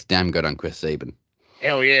 and it looks damn good on Chris Sabin.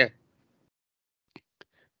 Hell yeah.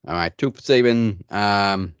 All right, 2 for Sabin.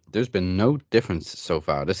 There's been no difference so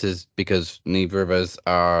far. This is because neither of us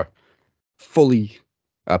are fully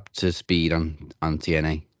up to speed on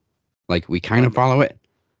TNA. We kind of follow it,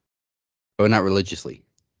 but not religiously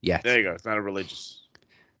yet. There you go. It's not a religious.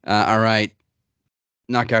 All right.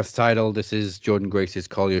 Knockouts title. This is Jordan Grace's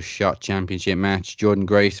Call Your Shot Championship match. Jordan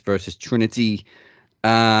Grace versus Trinity.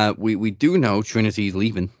 We do know Trinity's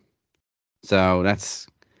leaving, so that's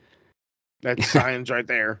signs right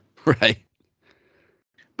there. Right.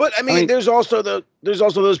 But I mean, there's also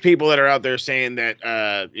those people that are out there saying that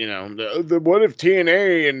the what if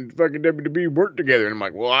TNA and fucking WWE work together? And I'm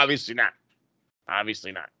like, well, obviously not.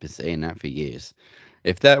 Obviously not. Been saying that for years.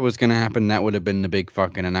 If that was going to happen, that would have been the big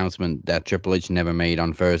fucking announcement that Triple H never made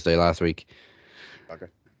on Thursday last week. Okay.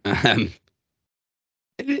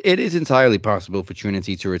 It is entirely possible for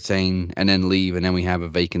Trinity to retain and then leave, and then we have a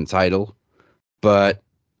vacant title. But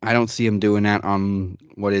I don't see him doing that on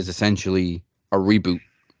what is essentially a reboot.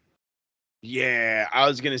 Yeah, I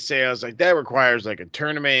was gonna say, I was like, that requires like a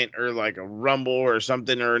tournament or like a rumble or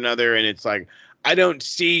something or another, and it's like, I don't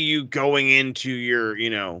see you going into your,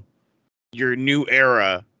 your new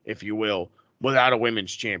era, if you will, without a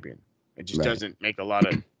women's champion. It just Right. doesn't make a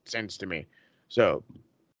lot of sense to me. So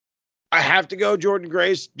I have to go Jordan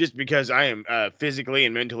Grace just because I am physically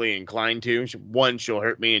and mentally inclined to. One, she'll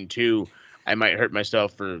hurt me, and two, I might hurt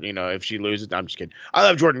myself for if she loses. I'm just kidding. I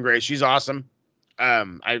love Jordan Grace. She's awesome.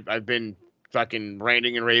 I've been fucking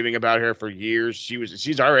ranting and raving about her for years.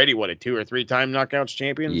 She's already what, a 2 or 3 time knockouts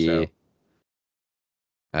champion. Yeah. So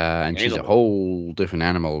And she's a whole different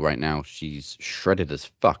animal right now. She's shredded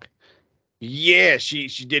as fuck. yeah, she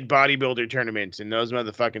did bodybuilder tournaments, and those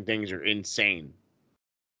motherfucking things are insane.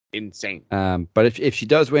 Insane. But if she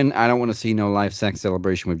does win, I don't want to see no live sex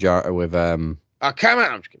celebration with Oh, come on.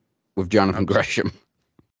 I'm just kidding. with Jonathan Gresham.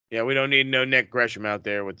 Yeah, we don't need no Nick Gresham out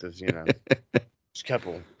there with this, just a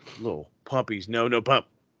couple little pumpies. No pump.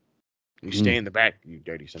 You stay in the back, you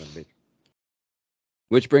dirty son of a bitch.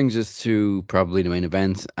 Which brings us to probably the main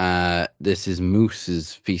event. This is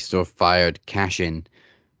Moose's Feast or Fired cash-in.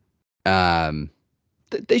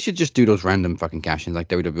 They should just do those random fucking cash-ins like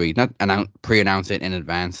WWE. Not pre-announce it in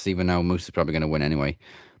advance, even though Moose is probably going to win anyway.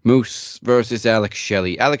 Moose versus Alex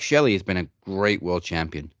Shelley. Alex Shelley has been a great world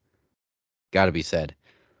champion. Gotta be said.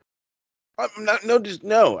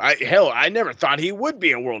 I never thought he would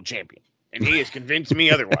be a world champion, and he has convinced me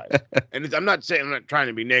otherwise. And I'm not trying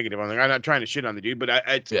to be negative on I'm not trying to shit on the dude, but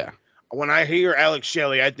when I hear Alex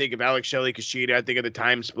Shelley, I think of Alex Shelley, Kushida. I think of the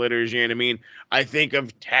Time Splitters. You know what I mean? I think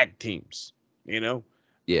of tag teams.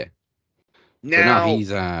 Yeah.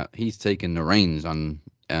 Now he's taken the reins on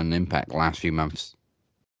Impact the last few months.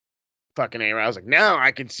 Fucking A. I was like, now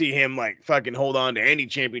I can see him like fucking hold on to any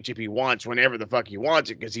championship he wants whenever the fuck he wants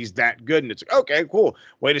it because he's that good. And it's like, okay, cool.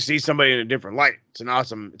 Way to see somebody in a different light. It's an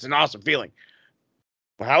awesome feeling.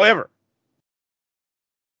 But however,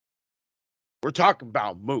 we're talking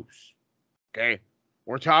about Moose. Okay?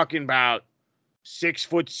 We're talking about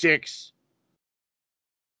 6'6",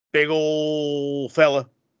 big old fella.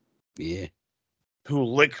 Yeah.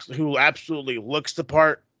 Who absolutely looks the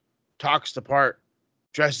part, talks the part,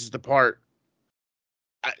 dresses the part.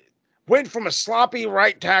 Went from a sloppy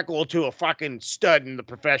right tackle to a fucking stud in the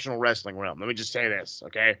professional wrestling realm. Let me just say this,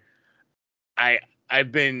 okay?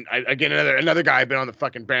 Again, another guy I've been on the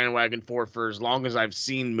fucking bandwagon for as long as I've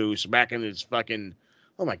seen Moose, back in his fucking,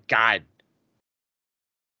 oh my God,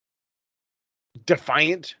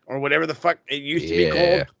 Defiant or whatever the fuck it used to be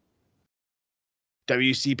called.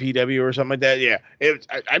 WCPW or something like that. Yeah. I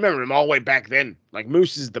remember him all the way back then. Like,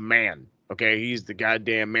 Moose is the man. Okay, he's the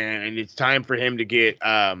goddamn man, and it's time for him to get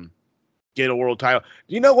a world title.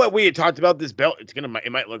 You know what we had talked about this belt?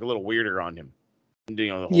 It might look a little weirder on him. The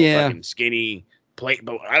whole fucking skinny plate,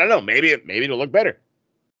 but I don't know. Maybe it'll look better.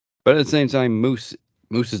 But at the same time, Moose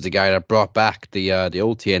is the guy that brought back the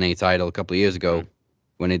old TNA title a couple of years ago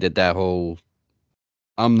when he did that whole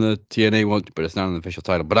I'm the TNA world, but it's not an official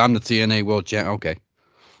title. But I'm the TNA world champ. Okay.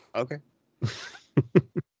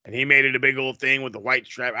 And he made it a big old thing with the white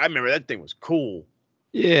strap. I remember that thing was cool.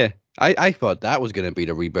 Yeah, I thought that was going to be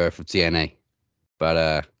the rebirth of TNA,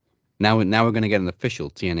 but now we're going to get an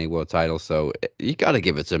official TNA world title. So you got to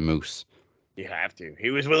give it to Moose. You have to.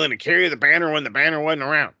 He was willing to carry the banner when the banner wasn't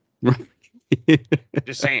around.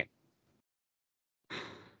 Just saying.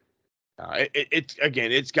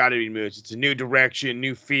 It's got to be Moose. It's a new direction,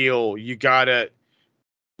 new feel. You gotta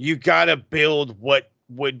build what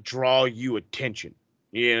would draw you attention.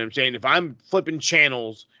 You know what I'm saying? If I'm flipping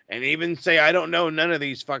channels and even say I don't know none of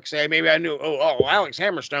these fucks, say maybe I knew Alex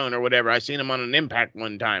Hammerstone or whatever. I seen him on an Impact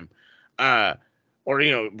one time, or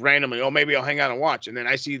randomly. Oh, maybe I'll hang out and watch, and then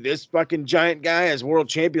I see this fucking giant guy as world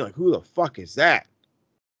champion. Like, who the fuck is that?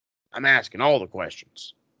 I'm asking all the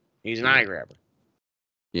questions. He's an eye grabber.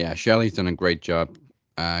 Yeah, Shelley's done a great job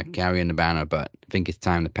carrying the banner, but I think it's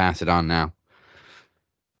time to pass it on now.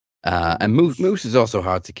 And Moose is also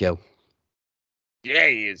hard to kill. Yeah,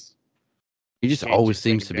 he is. He just always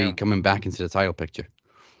seems to be coming back into the title picture.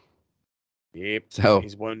 Yep. So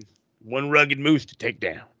he's one rugged Moose to take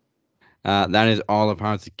down. That is all of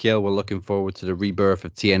Hard to Kill. We're looking forward to the rebirth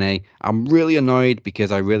of TNA. I'm really annoyed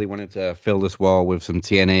because I really wanted to fill this wall with some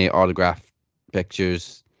TNA autograph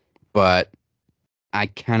pictures, but I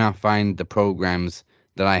cannot find the programs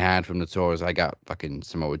that I had from the tours. I got fucking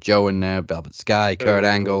Samoa Joe in there, Velvet Sky, Kurt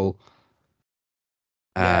Angle.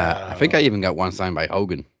 I think I even got one signed by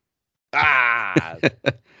Hogan.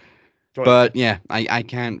 But yeah, I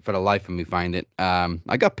can't for the life of me find it.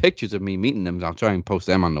 I got pictures of me meeting them. I'll try and post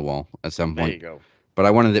them on the wall at some point. There you go. But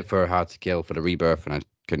I wanted it for Hard to Kill for the rebirth, and I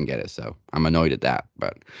couldn't get it, so I'm annoyed at that.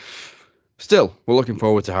 But Still, we're looking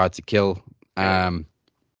forward to Hard to Kill. And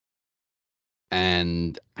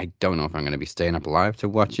I don't know if I'm going to be staying up alive to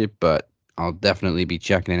watch it, but I'll definitely be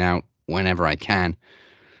checking it out whenever I can.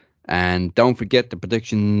 And don't forget, the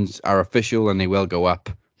predictions are official and they will go up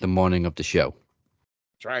the morning of the show.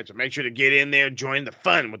 That's right. So make sure to get in there, join the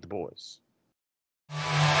fun with the boys.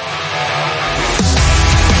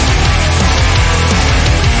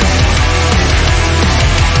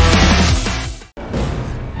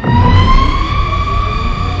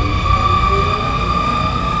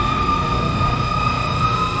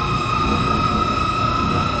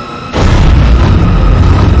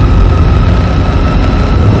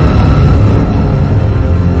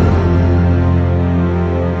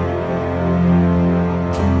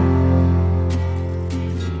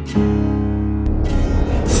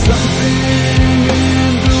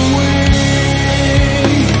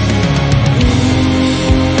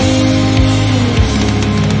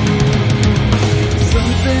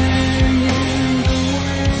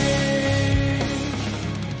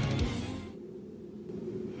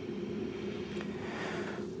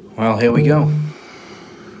 Well, here we go.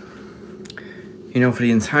 You know, for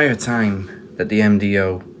the entire time that the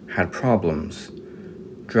MDO had problems,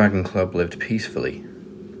 Dragon Club lived peacefully.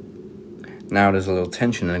 Now there's a little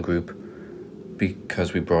tension in the group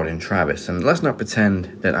because we brought in Travis, and let's not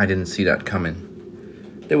pretend that I didn't see that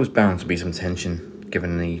coming. There was bound to be some tension,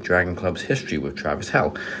 given the Dragon Club's history with Travis.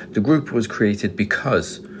 Hell, the group was created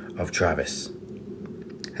because of Travis.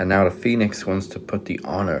 And now the Phoenix wants to put the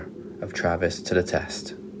honor of Travis to the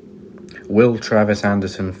test. Will Travis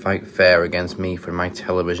Anderson fight fair against me for my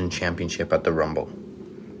television championship at the Rumble?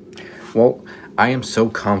 Well, I am so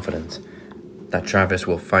confident that Travis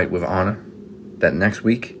will fight with honor that next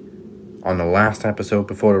week, on the last episode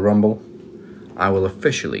before the Rumble, I will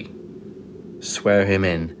officially swear him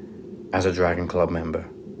in as a Dragon Club member.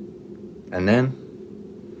 And then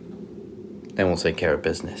we'll take care of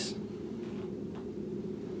business.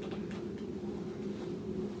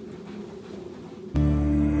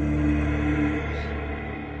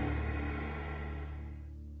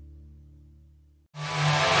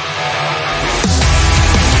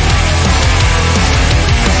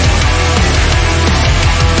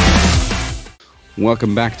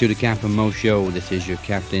 Welcome back to the Cap and Mo Show. This is your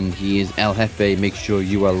captain. He is El Jefe. Make sure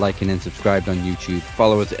you are liking and subscribed on YouTube.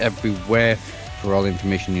 Follow us everywhere for all the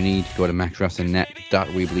information you need. Go to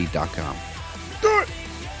maxwrestlingnet.weebly.com. Do it!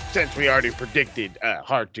 Since we already predicted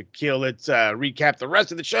Hard to Kill, let's recap the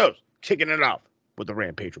rest of the shows. Kicking it off with the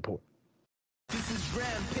Rampage report. This is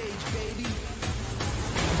Rampage, baby.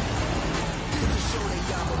 This is the show that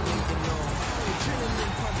y'all been waiting on.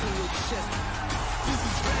 Adrenaline pumping your chest. This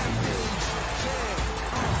is Rampage,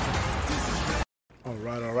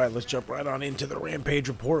 All right, let's jump right on into the Rampage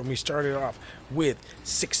report. And we started off with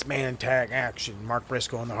six-man tag action. Mark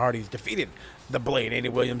Briscoe and the Hardys defeated the Blade, Eddie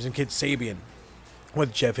Williams, and Kid Sabian,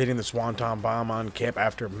 with Jeff hitting the Swanton Bomb on Kip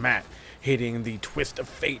after Matt hitting the Twist of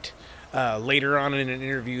Fate. Later on in an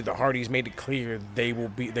interview, the Hardys made it clear they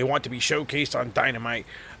want to be showcased on Dynamite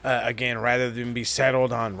again rather than be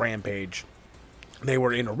settled on Rampage. They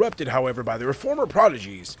were interrupted, however, by their former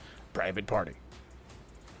prodigies, Private Party.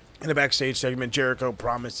 In the backstage segment, Jericho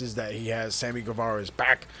promises that he has Sammy Guevara's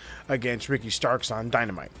back against Ricky Starks on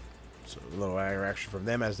Dynamite. So a little interaction from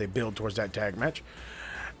them as they build towards that tag match.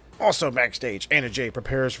 Also backstage, Anna Jay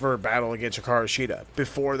prepares for a battle against Hikaru Shida.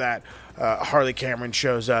 Before that, Harley Cameron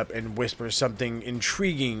shows up and whispers something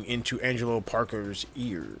intriguing into Angelo Parker's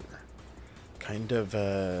ear. Kind of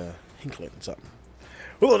hinkling something.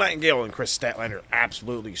 Willow Nightingale and Chris Statlander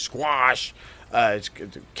absolutely squash it's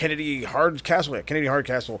Kennedy Hardcastle,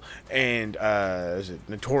 and is it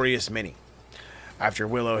Notorious Mini. After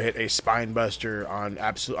Willow hit a spine buster on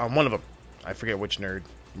one of them, I forget which nerd,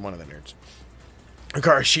 one of the nerds.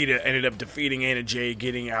 Hikaru Shida ended up defeating Anna Jay,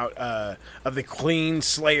 getting out of the Queen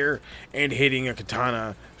Slayer and hitting a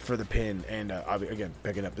katana for the pin, and again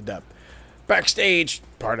picking up the dub. Backstage,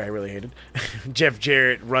 part I really hated, Jeff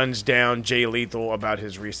Jarrett runs down Jay Lethal about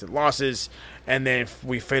his recent losses, and then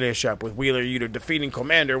we finish up with Wheeler Yuta defeating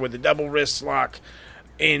Commander with a double wrist lock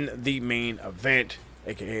in the main event,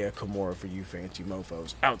 aka a Kimura for you fancy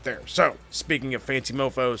mofos out there. So, speaking of fancy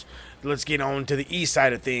mofos, let's get on to the east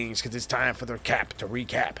side of things, because it's time for the cap to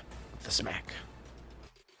recap the smack.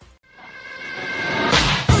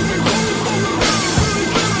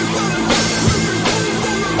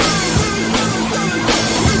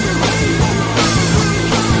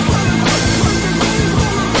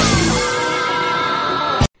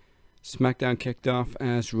 SmackDown kicked off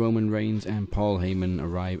as Roman Reigns and Paul Heyman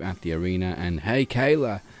arrive at the arena, and "Hey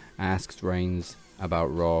Kayla," asks Reigns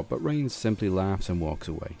about Raw, but Reigns simply laughs and walks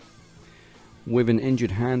away. With an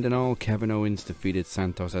injured hand and all, Kevin Owens defeated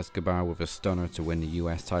Santos Escobar with a stunner to win the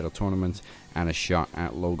US title tournament and a shot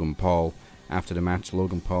at Logan Paul. After the match,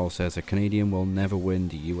 Logan Paul says a Canadian will never win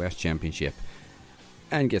the US Championship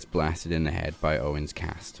and gets blasted in the head by Owens'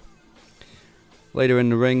 cast. Later in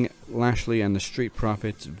the ring, Lashley and the Street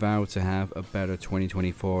Profits vow to have a better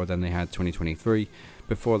 2024 than they had 2023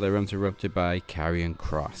 before they were interrupted by Karrion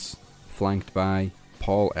Kross, flanked by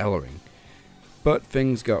Paul Ellering. But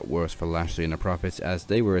things got worse for Lashley and the Profits as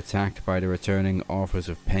they were attacked by the returning Authors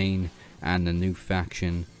of Pain and the new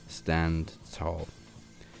faction Stand Tall.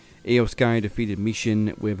 Io Sky defeated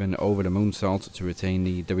Michin with an over the moonsault to retain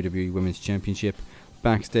the WWE Women's Championship.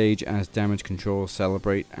 Backstage, as Damage Control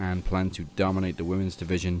celebrate and plan to dominate the women's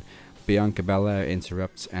division, Bianca Belair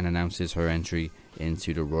interrupts and announces her entry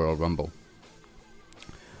into the Royal Rumble.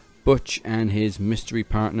 Butch and his mystery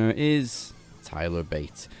partner is Tyler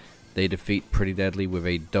Bate. They defeat Pretty Deadly with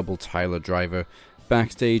a double Tyler driver.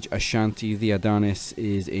 Backstage, Ashanti the Adonis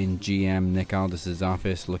is in GM Nick Aldis'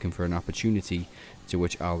 office looking for an opportunity, to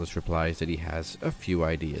which Aldis replies that he has a few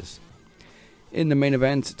ideas. In the main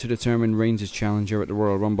event, to determine Reigns' challenger at the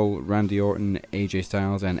Royal Rumble, Randy Orton, AJ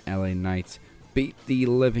Styles and LA Knight beat the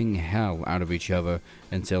living hell out of each other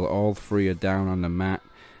until all three are down on the mat,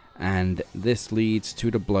 and this leads to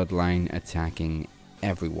the Bloodline attacking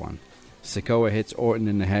everyone. Sikoa hits Orton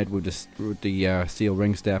in the head with the steel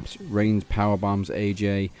ring steps. Reigns powerbombs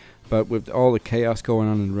AJ, but with all the chaos going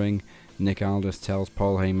on in the ring, Nick Aldis tells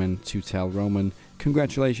Paul Heyman to tell Roman,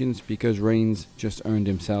 congratulations, because Reigns just earned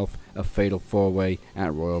himself a fatal 4-way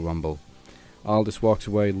at Royal Rumble. Aldis walks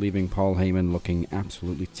away, leaving Paul Heyman looking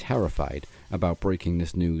absolutely terrified about breaking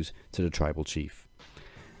this news to the Tribal Chief.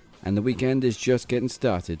 And the weekend is just getting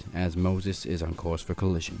started as Moses is on course for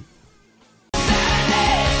Collision.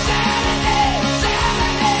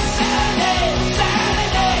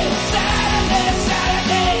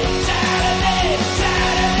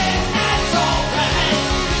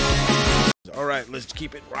 Alright, let's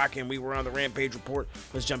keep it rocking. We were on the Rampage report.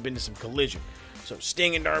 Let's jump into some Collision. So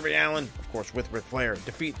Sting and Darby Allin, of course with Ric Flair,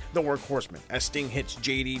 defeat the Workhorsemen as Sting hits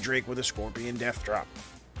JD Drake with a Scorpion Death Drop.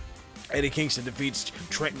 Eddie Kingston defeats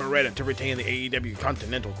Trent Beretta to retain the AEW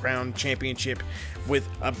Continental Crown Championship with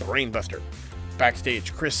a Brainbuster.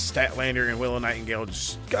 Backstage, Chris Statlander and Willow Nightingale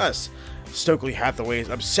discuss Stokely Hathaway's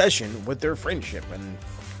obsession with their friendship, and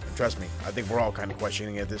trust me, I think we're all kind of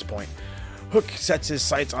questioning it at this point. Hook sets his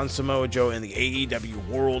sights on Samoa Joe in the AEW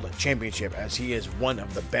World Championship as he has one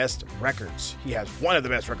of the best records. He has one of the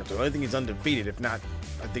best records. I don't think he's undefeated. If not,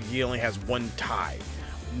 I think he only has one tie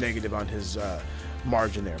negative on his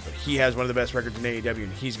margin there. But he has one of the best records in AEW,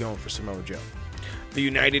 and he's going for Samoa Joe. The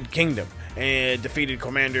United Kingdom defeated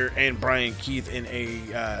Commander and Brian Keith in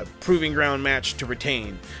a proving ground match to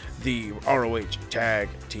retain the ROH Tag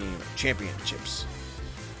Team Championships.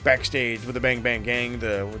 Backstage with the Bang Bang Gang, what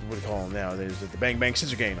do we call them now? There's the Bang Bang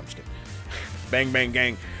Scissor Gang. I'm just kidding. Bang Bang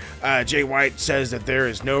Gang. Jay White says that there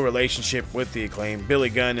is no relationship with the Acclaim. Billy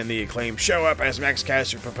Gunn and the Acclaim show up as Max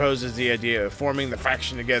Caster proposes the idea of forming the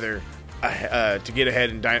faction together to get ahead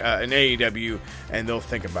in AEW, and they'll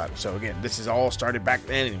think about it. So again, this is all started back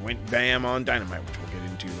then and went bam on Dynamite, which we'll get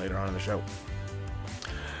into later on in the show.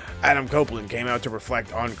 Adam Copeland came out to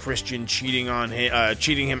reflect on Christian cheating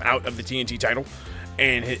him out of the TNT title,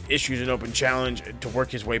 and issues an open challenge to work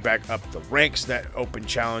his way back up the ranks. That open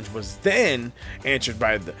challenge was then answered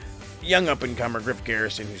by the young up-and-comer Griff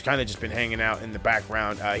Garrison, who's kind of just been hanging out in the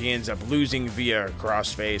background. He ends up losing via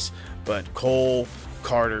crossface, but Cole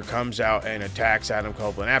Carter comes out and attacks Adam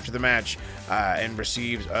Copeland after the match and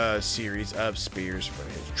receives a series of spears for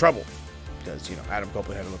his trouble, because, Adam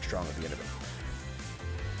Copeland had to look strong at the end of it.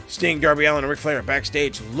 Sting, Darby Allin, and Ric Flair are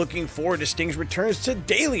backstage looking forward to Sting's returns to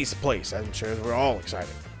Daly's place. I'm sure we're all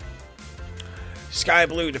excited. Sky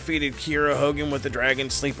Blue defeated Kiera Hogan with the Dragon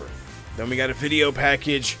Sleeper. Then we got a video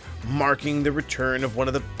package marking the return of one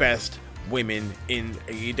of the best women in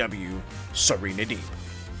AEW, Serena Deeb.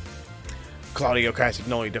 Claudio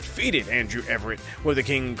Castagnoli defeated Andrew Everett with a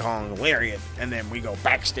King Kong Lariat, and then we go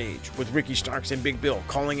backstage with Ricky Starks and Big Bill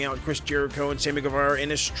calling out Chris Jericho and Sammy Guevara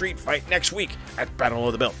in a street fight next week at Battle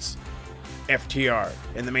of the Belts. FTR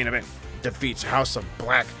in the main event defeats House of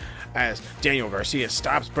Black as Daniel Garcia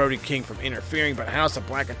stops Brody King from interfering, but House of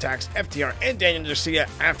Black attacks FTR and Daniel Garcia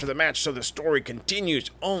after the match, so the story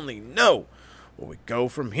continues. Only know where we go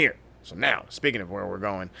from here. So now, speaking of where we're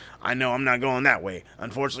going, I know I'm not going that way.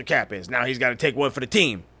 Unfortunately, Cap is. Now he's got to take one for the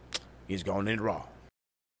team. He's going into Raw.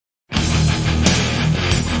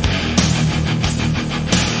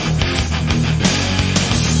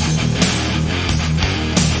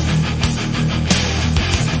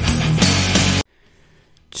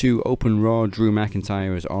 To open Raw, Drew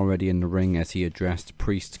McIntyre is already in the ring as he addressed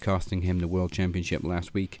Priest, costing him the World Championship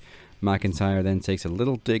last week. McIntyre then takes a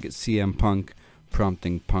little dig at CM Punk,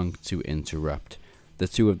 prompting Punk to interrupt. The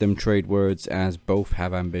two of them trade words as both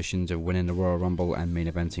have ambitions of winning the Royal Rumble and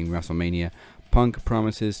main eventing WrestleMania. Punk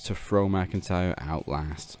promises to throw McIntyre out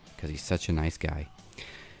last, because he's such a nice guy.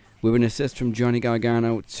 With an assist from Johnny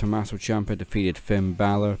Gargano, Tommaso Ciampa defeated Finn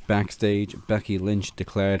Balor. Backstage, Becky Lynch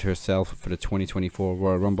declared herself for the 2024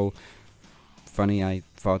 Royal Rumble. Funny, I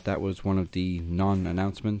thought that was one of the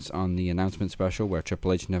non-announcements on the announcement special where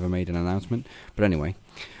Triple H never made an announcement. But anyway,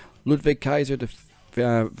 Ludwig Kaiser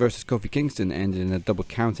versus Kofi Kingston ended in a double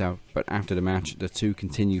countout, but after the match, the two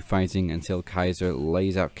continue fighting until Kaiser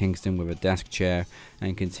lays out Kingston with a desk chair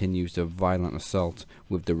and continues the violent assault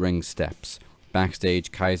with the ring steps.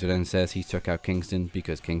 Backstage, Kaiser then says he took out Kingston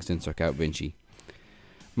because Kingston took out Vinci.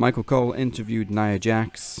 Michael Cole interviewed Nia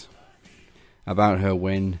Jax about her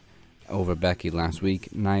win over Becky last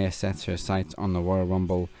week. Nia sets her sights on the Royal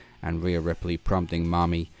Rumble and Rhea Ripley, prompting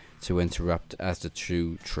Mommy to interrupt as the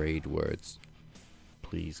two trade words.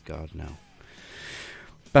 Please, God, no.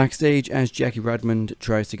 Backstage, as Jackie Redmond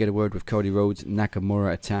tries to get a word with Cody Rhodes,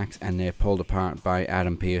 Nakamura attacks and they're pulled apart by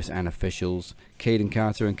Adam Pearce and officials. Kaden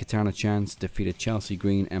Carter and Katana Chance defeated Chelsea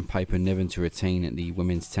Green and Piper Niven to retain the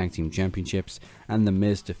Women's Tag Team Championships, and The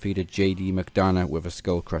Miz defeated JD McDonough with a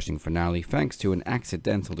skull-crushing finale thanks to an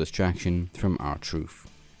accidental distraction from R-Truth.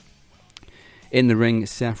 In the ring,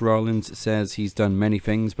 Seth Rollins says he's done many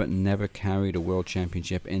things but never carried a World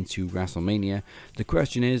Championship into WrestleMania. The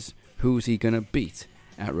question is, who's he gonna beat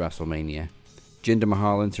at WrestleMania? Jinder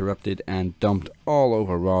Mahal interrupted and dumped all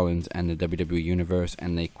over Rollins and the WWE Universe,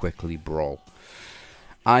 and they quickly brawl.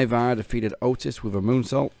 Ivar defeated Otis with a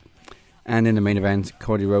moonsault, and in the main event,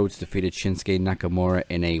 Cody Rhodes defeated Shinsuke Nakamura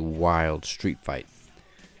in a wild street fight.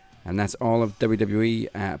 And that's all of WWE,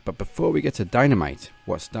 but before we get to Dynamite,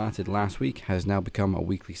 what started last week has now become a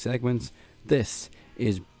weekly segment. This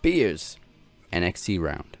is Beer's NXT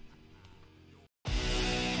Round.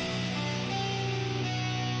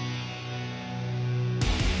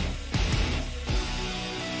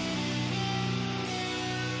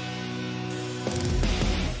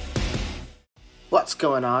 What's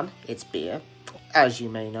going on? It's Beer. As you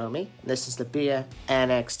may know me, this is the Beer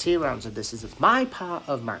NXT round, so this is my part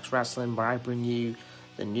of Max Wrestling where I bring you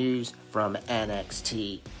the news from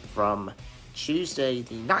NXT from Tuesday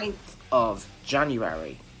the 9th of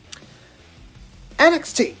January.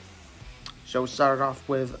 NXT! Show started off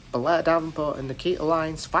with Blair Davenport and Nikita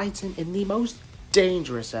Lyons fighting in the most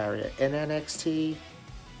dangerous area in NXT,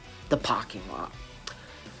 the parking lot.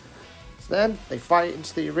 So then they fight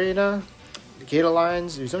into the arena. Nikita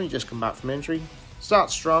Lyons, who's only just come back from injury,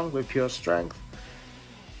 starts strong with pure strength.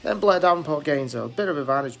 Then Blair Davenport gains a bit of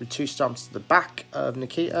advantage with two stomps to the back of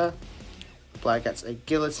Nikita. Blair gets a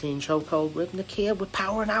guillotine chokehold with Nikita. We're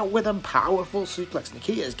powering out with a powerful suplex.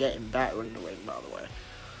 Nikita's getting better in the ring, by the way.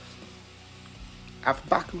 After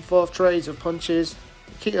back and forth trades of punches,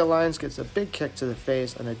 Nikita Lyons gets a big kick to the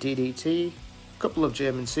face and a DDT, a couple of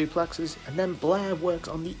German suplexes, and then Blair works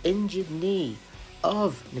on the injured knee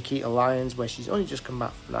of Nikita Lyons, where she's only just come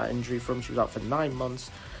back from that injury she was out for 9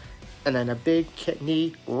 months, and then a big kick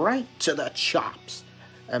knee right to the chops,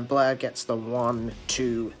 and Blair gets the 1,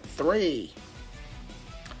 2, 3.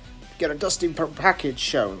 Get a dusty package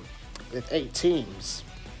shown with 8 teams,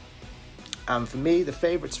 and for me, the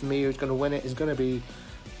favourites for me who's going to win it is going to be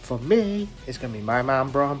my man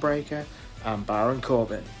Braun Breaker and Baron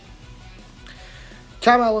Corbin.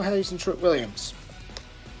 Carmelo Hayes and Trick Williams,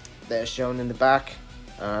 they're shown in the back,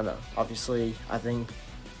 and obviously I think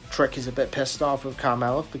Trick is a bit pissed off with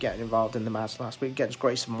Carmelo for getting involved in the match last week against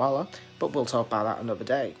Grayson Waller, but we'll talk about that another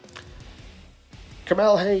day.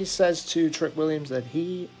 Carmelo Hayes says to Trick Williams that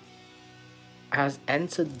he has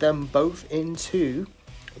entered them both into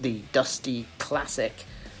the Dusty Classic,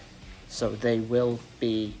 so they will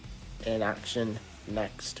be in action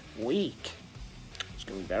next week. It's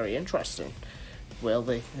going to be very interesting. Will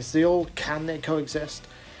they? It's the old can they coexist?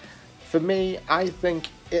 For me, I think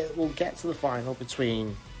it will get to the final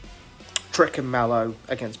between Trick and Mello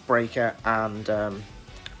against Breaker and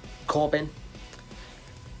Corbin.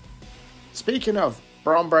 Speaking of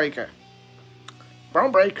Braun Breaker,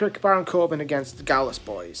 Baron Corbin against the Gallus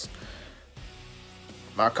Boys.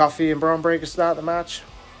 Mark Coffey and Braun Breaker start the match.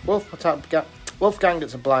 Wolfgang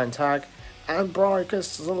gets a blind tag, and Breaker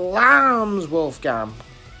slams Wolfgang.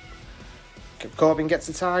 Corbin gets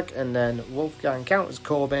the tag, and then Wolfgang counters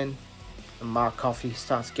Corbin, and Mark Coffey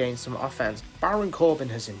starts to gain some offense. Baron Corbin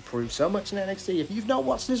has improved so much in NXT. If you've not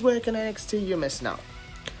watched his work in NXT, you're missing out.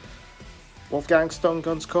 Wolfgang stun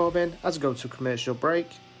guns Corbin as we go to a commercial break.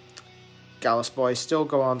 Gallus Boys still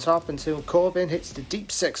go on top until Corbin hits the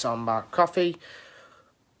deep six on Mark Coffey.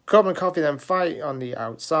 Corbin and Coffey then fight on the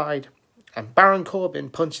outside, and Baron Corbin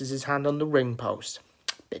punches his hand on the ring post.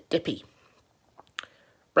 Bit dippy.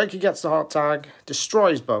 Breaker gets the hot tag,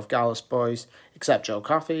 destroys both Gallus Boys, except Joe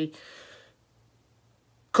Coffey.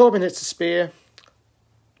 Corbin hits a spear.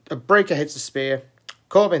 Breaker hits a spear.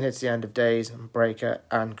 Corbin hits the end of days, and Breaker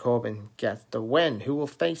and Corbin get the win, who will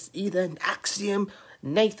face either Axiom,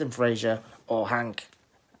 Nathan Frazier, or Hank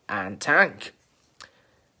and Tank.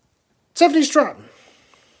 Tiffany Stratton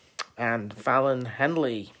and Fallon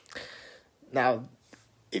Henley. Now,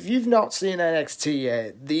 if you've not seen NXT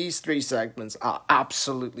yet, these 3 segments are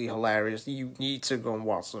absolutely hilarious. You need to go and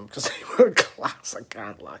watch them because they were class, I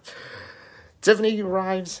can't lie. Tiffany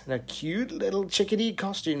arrives in a cute little chickadee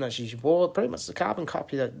costume that she wore, pretty much the carbon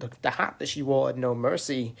copy, the hat that she wore at No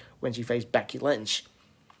Mercy when she faced Becky Lynch.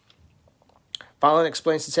 Fallon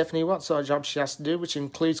explains to Tiffany what sort of job she has to do, which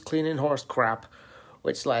includes cleaning horse crap,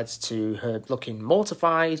 which leads to her looking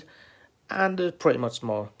mortified, and pretty much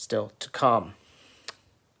more still to come.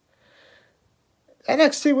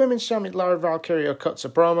 NXT Women's Champion Laura Valkyria cuts a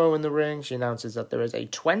promo in the ring. She announces that there is a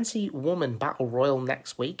 20-woman battle royal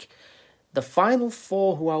next week. The final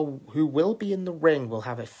 4 who will be in the ring will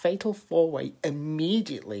have a fatal 4-way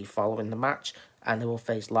immediately following the match, and they will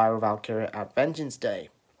face Lyra Valkyria at Vengeance Day.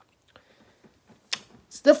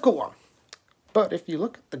 It's a difficult one, but if you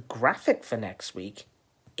look at the graphic for next week,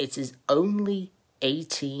 it is only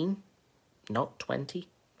 18, not 20.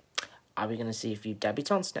 Are we going to see a few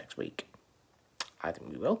debutantes next week? I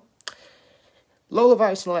think we will. Lola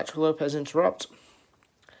Vice and Electra Lopez interrupt.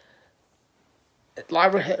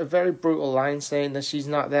 Lyra hit a very brutal line saying that she's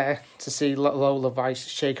not there to see Lola Vice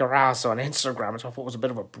shake her ass on Instagram, which I thought was a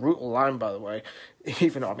bit of a brutal line, by the way.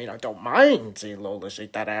 Even though, I don't mind seeing Lola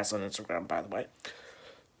shake that ass on Instagram, by the way.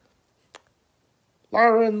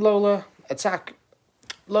 Lyra and Lola attack.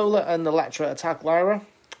 Lola and Electra attack Lyra.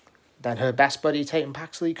 Then her best buddy, Tatum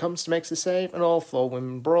Paxley, comes to make the save, and all 4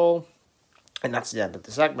 women brawl. And that's the end of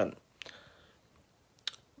the segment.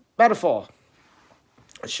 Metaphor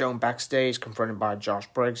is shown backstage, confronted by Josh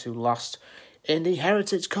Briggs, who lost in the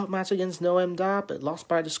Heritage Cup match against Noam Dar, but lost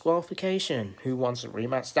by disqualification. Who wants a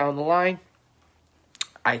rematch down the line?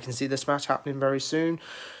 I can see this match happening very soon.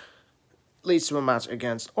 Leads to a match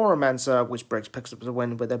against Ora Mensa, which Briggs picks up the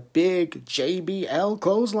win with a big JBL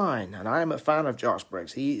clothesline. And I am a fan of Josh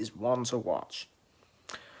Briggs. He is one to watch.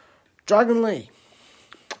 Dragon Lee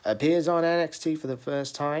appears on NXT for the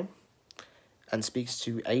first time and speaks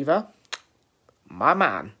to Ava. My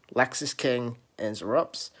man, Lexis King,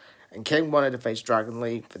 interrupts, and King wanted to face Dragon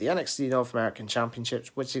Lee for the NXT North American Championships,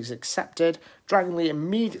 which is accepted. Dragon Lee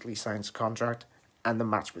immediately signs a contract, and the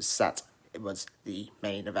match was set. It was the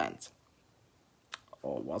main event.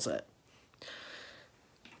 Or was it?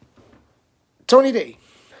 Tony D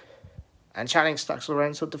and Channing Stacks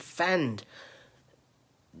Lorenzo defend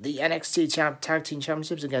the NXT Tag Team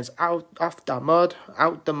Championships against Out the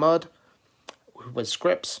Mud with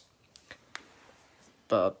Scripps.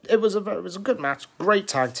 But it was a good match, great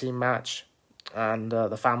tag team match, and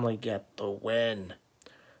the family get the win.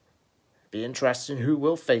 Be interesting who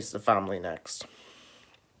will face the family next.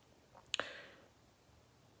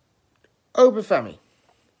 Obafemi,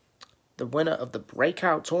 the winner of the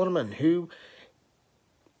Breakout Tournament, who,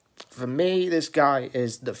 for me, this guy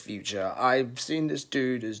is the future. I've seen this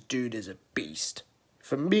dude is a beast.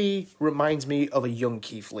 For me, reminds me of a young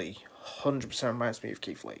Keith Lee. 100% reminds me of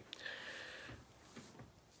Keith Lee.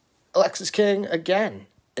 Alexis King, again,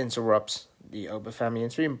 interrupts the Obafemi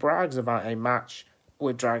interview and brags about a match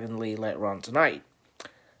with Dragon Lee later on tonight.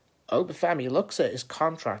 Obafemi looks at his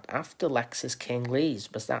contract after Alexis King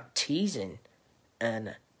leaves. Was that teasing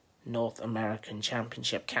an North American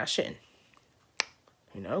Championship cash-in?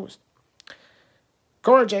 Who knows?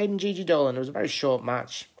 Cora Jade and Gigi Dolan. It was a very short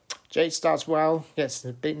match. Jade starts well, gets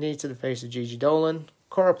the big knee to the face of Gigi Dolan.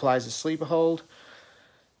 Cora applies a sleeper hold.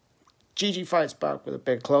 Gigi fights back with a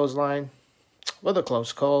big clothesline. With a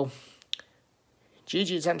close call.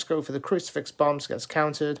 Gigi attempts to go for the crucifix bombs, gets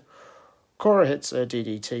countered. Cora hits a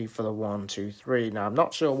DDT for the 1, 2, 3. Now, I'm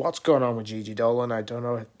not sure what's going on with Gigi Dolan. I don't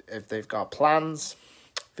know if they've got plans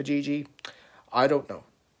for Gigi. I don't know.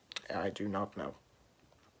 I do not know.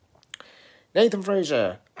 Nathan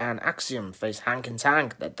Frazier and Axiom face Hank and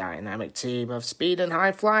Tank, the dynamic team of speed and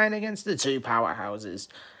high flying against the 2 powerhouses.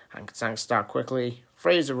 Hank and Tank start quickly.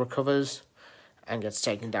 Frazier recovers and gets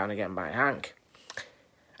taken down again by Hank.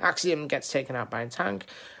 Axiom gets taken out by Tank.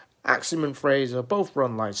 Axiom and Frazier both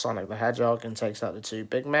run like Sonic the Hedgehog and takes out the 2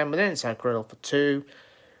 big men with an inside cradle for 2.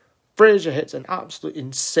 Frazier hits an absolute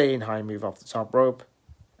insane high move off the top rope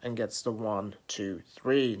and gets the 1, 2,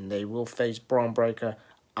 3. And they will face Braun Breaker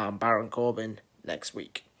and Baron Corbin next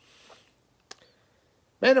week.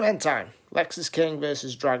 Main event time. Lexis King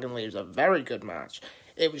versus Dragon Lee was a very good match.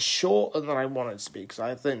 It was shorter than I wanted it to be because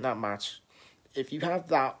I think that match, if you have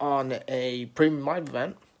that on a premium live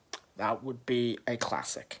event, that would be a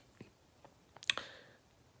classic.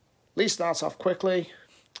 Lee starts off quickly.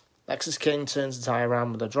 Lexis King turns the tie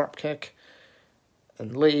around with a drop kick.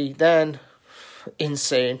 And Lee then,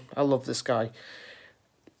 insane, I love this guy,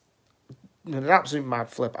 an absolute mad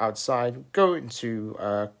flip outside, go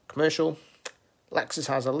into commercial. Lexis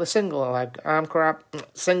has a single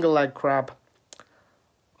leg crab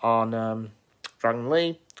on Dragon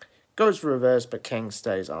Lee, goes for reverse, but King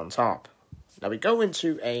stays on top. Now we go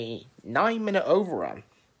into a 9-minute overrun,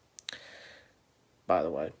 by the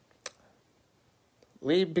way.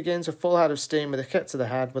 Lee begins a full head of steam with a kick to the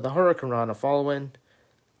head with a Hurricane Rana following.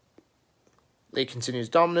 Lee continues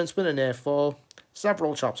dominance with a near fall,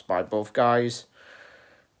 several chops by both guys.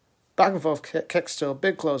 Back and forth kicks to a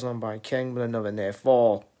big clothesline by King with another near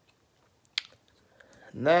fall.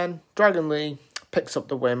 And then Dragon Lee picks up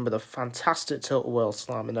the win with a fantastic tilt world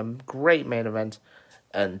slam in a great main event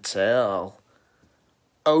until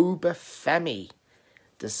Obafemi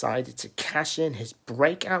decided to cash in his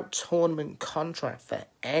breakout tournament contract for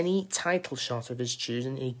any title shot of his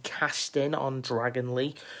choosing. He cashed in on Dragon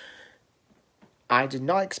Lee. I did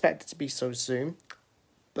not expect it to be so soon,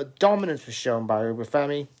 but dominance was shown by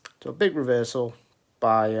Obafemi to a big reversal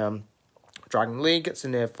by Dragon Lee, gets a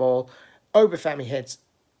near fall. Obafemi hits,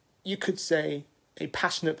 you could say, a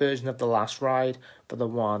passionate version of the last ride for the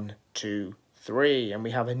 1, 2, 3, and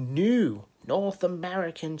we have a new North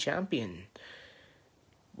American champion.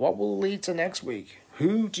 What will lead to next week?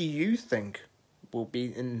 Who do you think will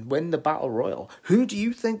win the Battle Royal? Who do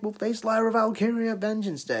you think will face Lyra Valkyrie at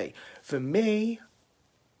Vengeance Day? For me,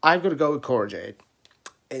 I've got to go with Cora Jade.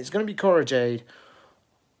 It's going to be Cora Jade.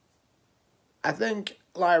 I think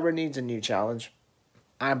Lyra needs a new challenge.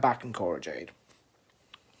 I'm backing Cora Jade.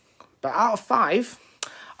 But out of 5,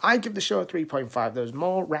 I give the show a 3.5. There's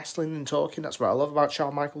more wrestling than talking. That's what I love about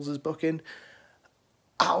Shawn Michaels' booking.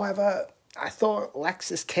 However, I thought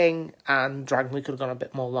Lexis King and Dragon Lee could have gone a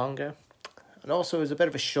bit more longer. And also, it was a bit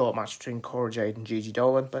of a short match between Cora Jade and Gigi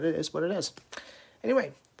Dolan, but it is what it is.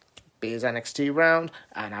 Anyway, be his NXT round,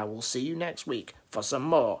 and I will see you next week for some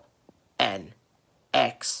more NXT.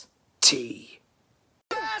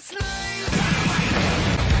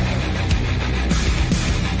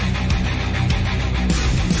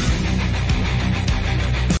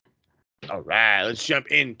 All right, let's jump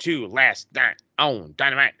into last night on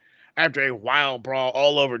Dynamite. After a wild brawl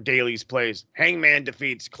all over Daly's place, Hangman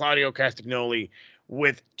defeats Claudio Castagnoli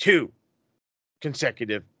with 2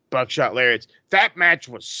 consecutive buckshot lariats. That match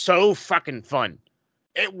was so fucking fun.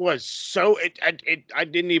 It was so I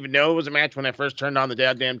didn't even know it was a match when I first turned on the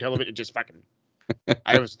goddamn television. It just fucking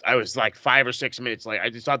I was like 5 or 6 minutes late. I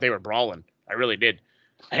just thought they were brawling. I really did.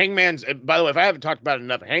 Hangman's, by the way, if I haven't talked about it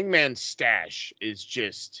enough, Hangman's stash is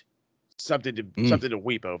just something to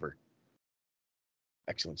weep over.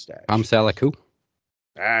 Excellent stash. I'm Salaku.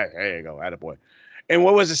 There you go, attaboy. And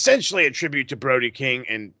what was essentially a tribute to Brody King,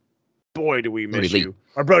 and boy, do we miss you.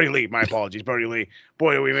 Or Brody Lee, my apologies, Brody Lee.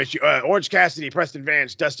 Boy, do we miss you. Orange Cassidy, Preston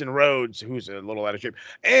Vance, Dustin Rhodes, who's a little out of shape,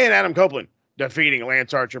 and Adam Copeland defeating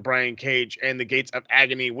Lance Archer, Brian Cage, and the Gates of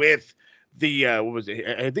Agony with the, what was it?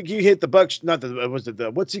 I think he hit the bucks, not the, was it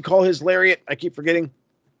the, what's he call his lariat? I keep forgetting.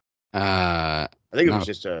 I think it was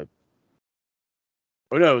just a,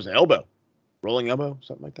 oh no, it was an elbow. Rolling elbow,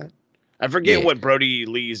 something like that. I forget what Brody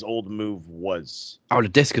Lee's old move was. Oh, the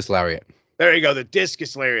discus lariat. There you go, the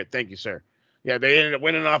discus lariat. Thank you, sir. Yeah, they ended up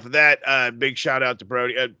winning off of that. Big shout out to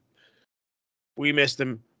Brody. We missed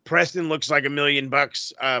him. Preston looks like $1 million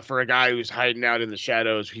for a guy who's hiding out in the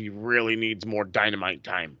shadows. He really needs more Dynamite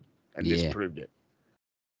time, and this proved it.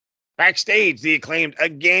 Backstage, the Acclaimed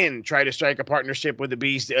again try to strike a partnership with the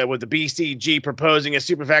BCG, proposing a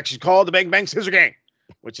super faction called the Bang Bang Scissor Gang,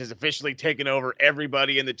 which has officially taken over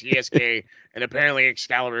everybody in the TSK and apparently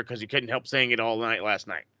Excalibur because he couldn't help saying it all night last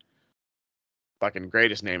night. Fucking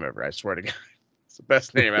greatest name ever, I swear to God. It's the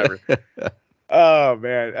best name ever. Oh,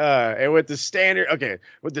 man. And with the standard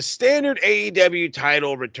AEW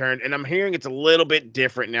title return, and I'm hearing it's a little bit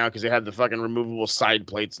different now because they have the fucking removable side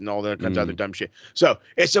plates and all that kinds of other dumb shit. So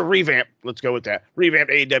it's a revamp. Let's go with that.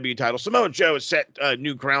 Revamped AEW title. Samoa Joe has set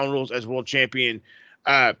new ground rules as world champion.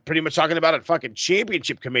 Pretty much talking about a fucking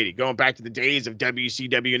championship committee going back to the days of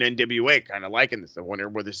WCW and NWA. Kind of liking this. I wonder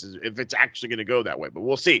where this is, if it's actually going to go that way, but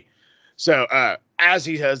we'll see. So as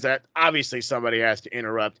he does that, obviously somebody has to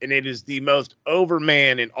interrupt, and it is the most over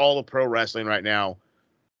man in all of pro wrestling right now,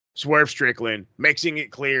 Swerve Strickland, making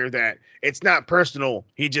it clear that it's not personal.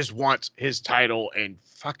 He just wants his title, and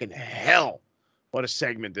fucking hell, what a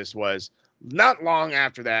segment this was. Not long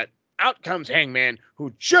after that, out comes Hangman,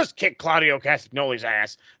 who just kicked Claudio Castagnoli's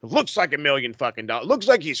ass. Looks like $1 million fucking dollars. Looks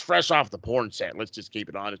like he's fresh off the porn set. Let's just keep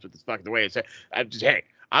it honest with this fucking the way it's. Hey,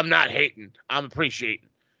 I'm not hating. I'm appreciating.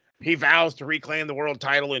 He vows to reclaim the world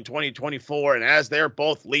title in 2024, and as they're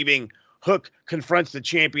both leaving, Hook confronts the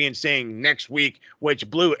champion saying next week, which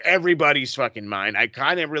blew everybody's fucking mind. I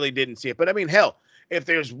kind of really didn't see it. But I mean, hell, if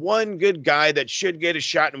there's one good guy that should get a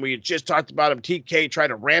shot, and we had just talked about him, TK tried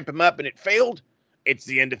to ramp him up and it failed, it's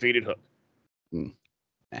the undefeated Hook.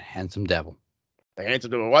 A handsome devil. The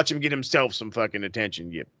handsome devil. Watch him get himself some fucking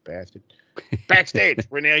attention, you bastard. Backstage,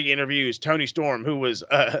 Renee interviews Tony Storm, who was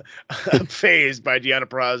fazed by Deonna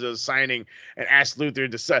Purrazzo's signing, and asked Luther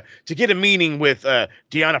to get a meeting with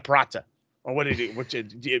Deonna Prata. Or what did it was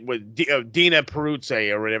Dina Peruzzi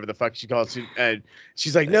or whatever the fuck she calls it.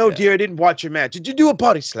 She's like, no, dear, I didn't watch your match. Did you do a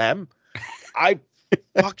body slam? I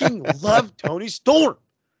fucking love Tony Storm.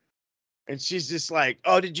 And she's just like,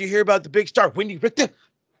 oh, did you hear about the big star, Wendy Richter?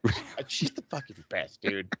 She's the fucking best,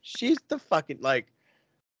 dude. She's the fucking, like,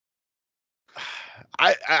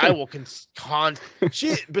 I will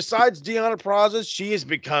she, besides Deonna Purrazzo, she has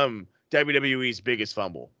become WWE's biggest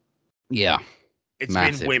fumble. Yeah. It's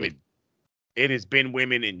massively. been women. It has been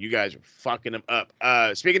women, and you guys are fucking them up.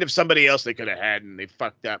 Speaking of somebody else they could have had, and they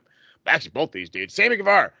fucked up. Actually, both these dudes. Sammy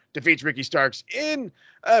Guevara defeats Ricky Starks in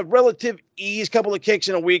relative ease. Couple of kicks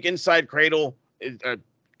in a week inside cradle. Is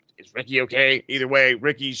Ricky okay? Either way,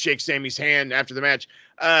 Ricky shakes Sammy's hand after the match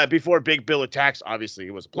before Big Bill attacks. Obviously,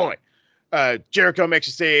 it was a ploy. Jericho makes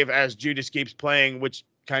a save as Judas keeps playing, which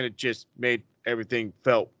kind of just made everything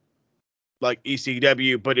felt like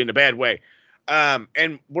ECW, but in a bad way.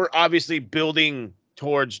 And we're obviously building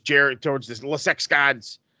towards this Sex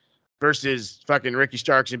Gods versus fucking Ricky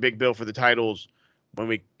Starks and Big Bill for the titles when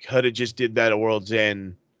we could have just did that at World's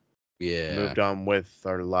End. Yeah. Moved on with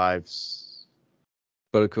our lives.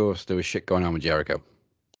 But of course, there was shit going on with Jericho.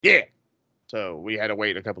 Yeah. So we had to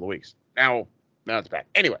wait a couple of weeks. Now it's back.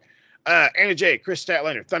 Anyway, Anna Jay, Chris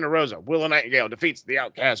Statlander, Thunder Rosa, Willow Nightingale defeats the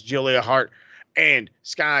Outcast, Julia Hart, and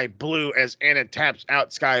Sky Blue as Anna taps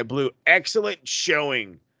out Sky Blue. Excellent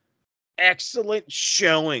showing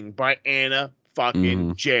by Anna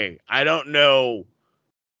fucking Jay. I don't know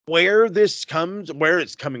where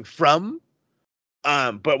it's coming from.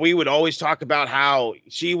 But we would always talk about how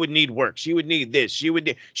she would need work. She would need this.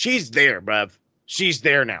 She's there, bruv. She's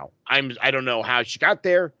there now. I don't know how she got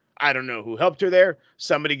there. I don't know who helped her there.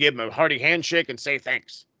 Somebody give him a hearty handshake and say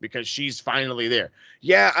thanks because she's finally there.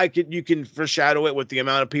 Yeah, you can foreshadow it with the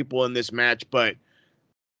amount of people in this match, but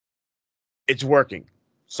it's working.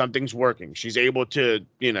 Something's working. She's able to,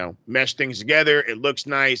 mesh things together. It looks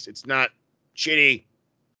nice. It's not shitty.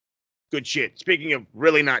 Good shit. Speaking of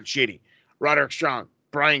really not shitty, Roderick Strong,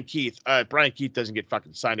 Brian Keith. Brian Keith doesn't get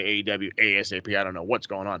fucking signed to AEW ASAP. I don't know what's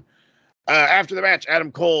going on. After the match,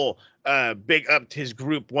 Adam Cole big upped his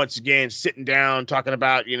group once again, sitting down, talking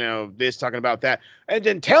about, this, talking about that. And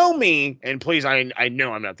then tell me, and please, I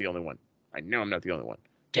know I'm not the only one.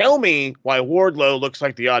 Tell me why Wardlow looks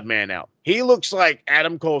like the odd man out. He looks like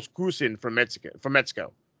Adam Cole's cousin from Mexico.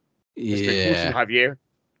 Yeah. Mr. Cousin Javier.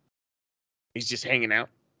 He's just hanging out.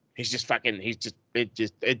 He's just fucking,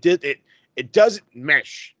 it doesn't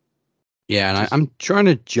mesh. Yeah, and I'm trying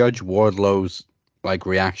to judge Wardlow's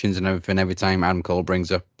reactions and everything every time Adam Cole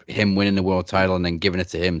brings up him winning the world title and then giving it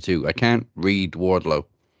to him too. I can't read Wardlow.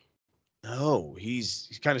 No,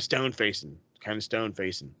 he's kind of stone facing.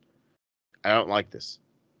 I don't like this.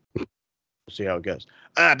 We'll see how it goes.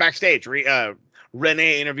 Backstage,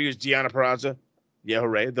 Renee interviews Deonna Purrazzo. Yeah,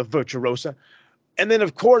 hooray, the virtuosa. And then,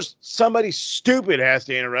 of course, somebody stupid has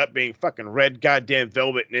to interrupt, being fucking Red Goddamn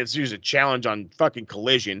Velvet, and introduce a challenge on fucking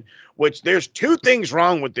Collision, which there's two things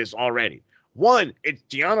wrong with this already. One, it's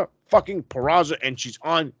Deonna fucking Purrazzo, and she's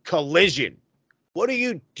on Collision. What are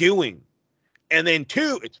you doing? And then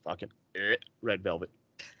two, it's fucking Red Velvet,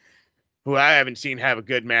 who I haven't seen have a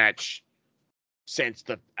good match since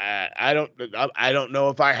the. I don't know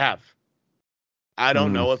if I have. I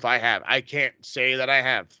don't know if I have. I can't say that I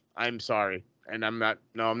have. I'm sorry. And I'm not.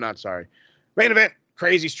 No, I'm not sorry. Main event,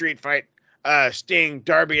 crazy street fight. Sting,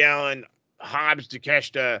 Darby Allin, Hobbs,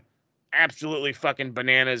 Takeshita, absolutely fucking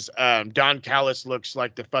bananas. Don Callis looks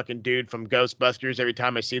like the fucking dude from Ghostbusters. Every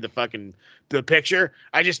time I see the picture,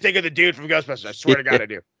 I just think of the dude from Ghostbusters. I swear to God, I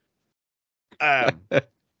do.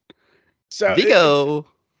 So Vigo.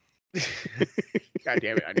 God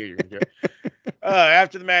damn it! I knew you were gonna do it.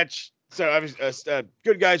 After the match, So obviously,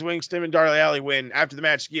 Good Guys win. Sting and Darby Allin win. After the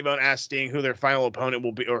match, Ski Bone asks Sting who their final opponent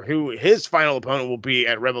will be, or who his final opponent will be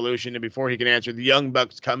at Revolution. And before he can answer, the Young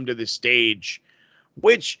Bucks come to the stage,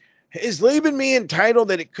 which is leaving me entitled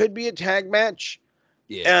that it could be a tag match.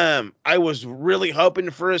 Yeah. I was really hoping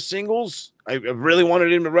for a singles. I really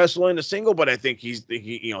wanted him to wrestle in a single, but I think he's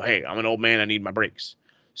hey, I'm an old man. I need my breaks.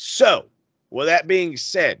 So, with that being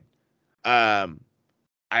said, I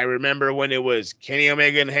remember when it was Kenny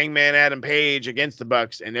Omega and Hangman Adam Page against the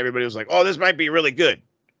Bucks, and everybody was like, "Oh, this might be really good,"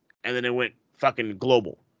 and then it went fucking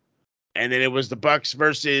global. And then it was the Bucks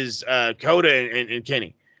versus Coda and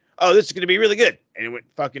Kenny. Oh, this is going to be really good, and it went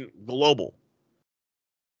fucking global.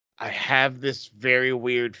 I have this very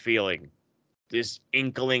weird feeling, this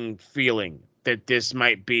inkling feeling that this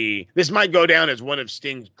might go down as one of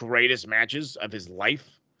Sting's greatest matches of his life,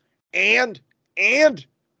 and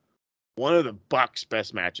one of the Bucks'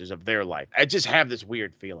 best matches of their life. I just have this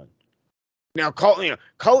weird feeling. Now, color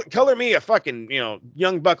me a fucking,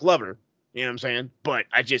 young Buck lover. You know what I'm saying? But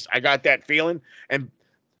I got that feeling, and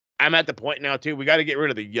I'm at the point now too. We got to get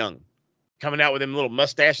rid of the young. Coming out with them little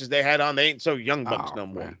mustaches they had on, they ain't so young Bucks no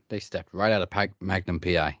more. Man. They stepped right out of Magnum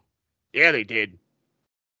PI. Yeah, they did.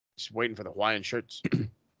 Just waiting for the Hawaiian shirts.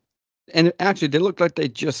 And actually, they look like they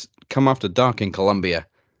just come off the dock in Colombia,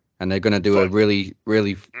 and they're going to do a really,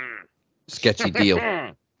 really sketchy deal.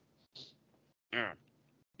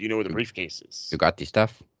 You know where the briefcase is. You got the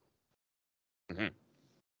stuff? Mm-hmm.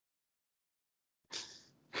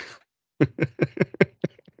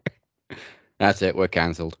 That's it. We're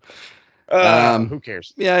cancelled. Who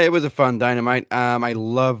cares? Yeah, it was a fun Dynamite. I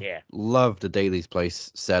love the Daily's Place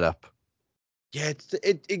setup. Yeah,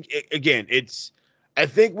 it's I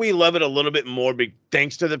think we love it a little bit more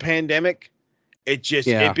thanks to the pandemic.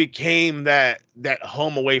 It became that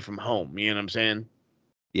home away from home. You know what I'm saying?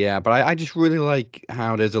 Yeah, but I just really like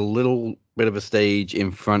how there's a little bit of a stage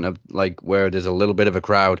in front of, like, where there's a little bit of a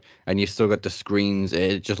crowd, and you still got the screens.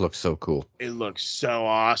 It just looks so cool. It looks so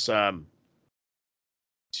awesome.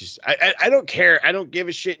 I don't care. I don't give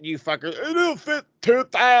a shit, you fuckers. It'll fit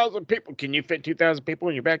 2,000 people. Can you fit 2,000 people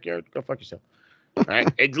in your backyard? Go fuck yourself. All right?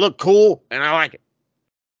 It looked cool, and I like it.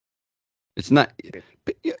 It's not...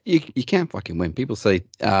 You can't fucking win. People say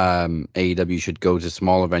AEW should go to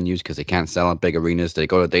smaller venues because they can't sell at big arenas. They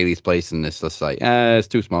go to Daily's Place, and it's just like, it's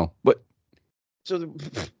too small. But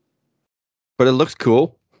it looks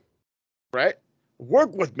cool. Right?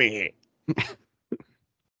 Work with me here.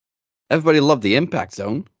 Everybody loved the Impact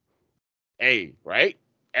Zone. Hey, right?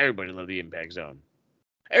 Everybody loved the Impact Zone.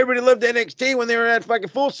 Everybody loved NXT when they were at fucking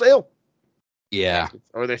Full Sail. Yeah.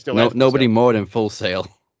 Or they still nobody more than Full Sail.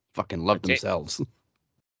 Fucking loved themselves.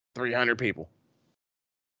 300 people.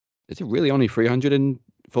 Is it really only 300 in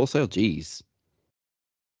Full Sail? Jeez.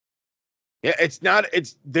 Yeah, it's not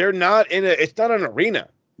an arena.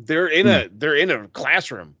 They're in a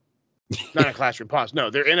classroom. Not a classroom, pause.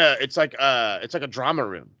 No, it's like a drama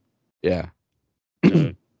room. Yeah.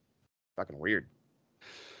 Fucking weird.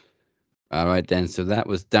 All right, then. So that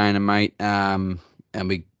was Dynamite. And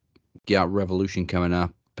we got Revolution coming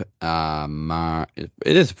up. It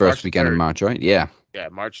is the first weekend in March, right? Yeah. Yeah,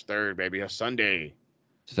 March 3rd, baby. A Sunday.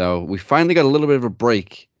 So we finally got a little bit of a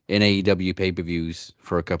break in AEW pay-per-views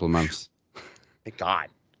for a couple of months. Thank God.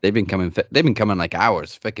 They've been coming like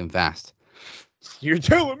hours, thick and fast. You're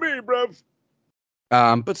telling me, bruv.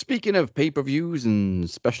 But speaking of pay-per-views and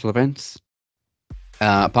special events,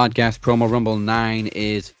 Podcast Promo Rumble 9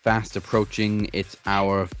 is fast approaching. It's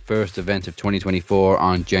our first event of 2024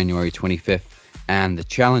 on January 25th, and the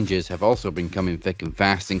challenges have also been coming thick and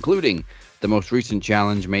fast, including the most recent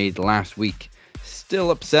challenge made last week. Still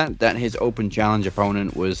upset that his open challenge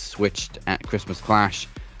opponent was switched at Christmas Clash.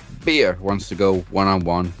 Beer wants to go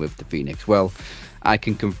one-on-one with the Phoenix. Well, I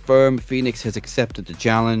can confirm Phoenix has accepted the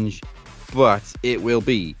challenge, but it will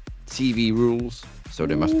be TV rules, so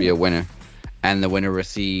there must be a winner. And the winner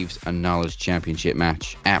receives a Knowledge Championship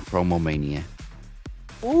match at Promo Mania.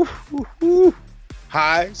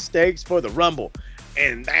 High stakes for the Rumble.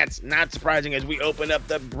 And that's not surprising as we open up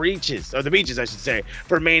the beaches, I should say,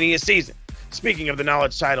 for Mania season. Speaking of the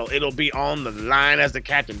Knowledge title, it'll be on the line as the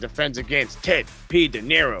captain defends against Ted P. De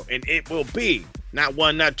Niro. And it will be not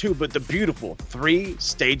one, not two, but the beautiful 3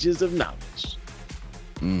 stages of knowledge.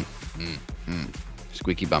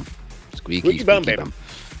 Squeaky bum. Squeaky bum, baby.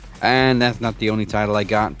 And that's not the only title I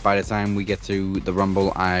got. By the time we get to the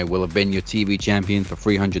Rumble, I will have been your TV champion for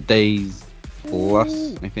 300 days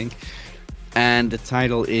plus, I think. And the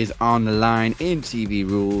title is on the line in TV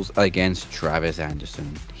rules against Travis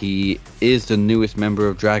Anderson. He is the newest member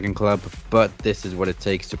of Dragon Club, but this is what it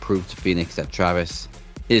takes to prove to Phoenix that Travis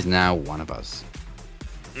is now one of us.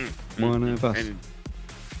 One of us.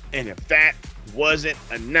 And if that wasn't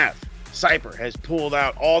enough, Cypher has pulled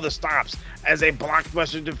out all the stops as a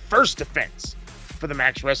blockbuster first defense for the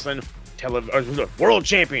Max Wrestling World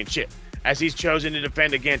Championship, as he's chosen to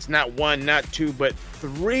defend against not one, not two, but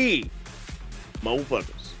three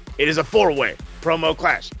motherfuckers. It is a four-way promo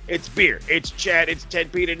clash. It's Beer, it's Chad, it's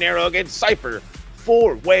Ted Peter Nero against Cypher.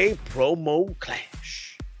 Four-way promo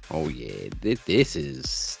clash. Oh yeah, this is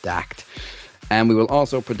stacked. And we will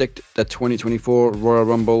also predict the 2024 Royal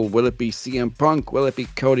Rumble. Will it be CM Punk? Will it be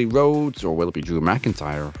Cody Rhodes? Or will it be Drew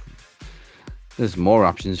McIntyre? There's more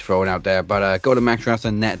options thrown out there. But go to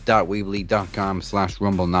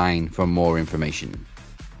maxwrestlingnet.weebly.com/rumble9 for more information.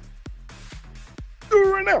 Do it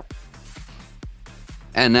right now.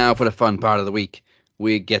 And now for the fun part of the week.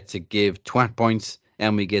 We get to give twat points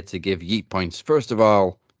and we get to give yeet points. First of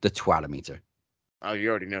all, the twatometer. Oh, you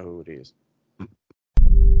already know who it is.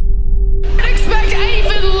 Expect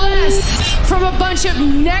even less from a bunch of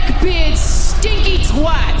neckbeard stinky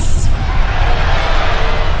twats.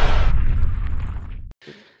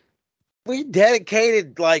 We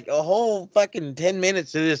dedicated like a whole fucking 10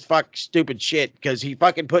 minutes to this stupid shit because he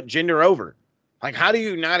fucking put Jinder over. Like, how do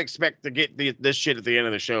you not expect to get this shit at the end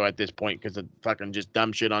of the show at this point because of fucking just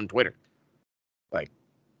dumb shit on Twitter? Like,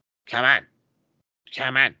 come on,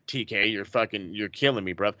 TK, you're killing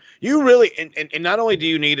me, bro. You really, and not only do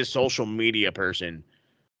you need a social media person,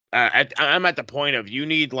 I'm at the point of you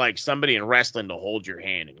need like somebody in wrestling to hold your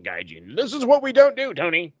hand and guide you. And this is what we don't do,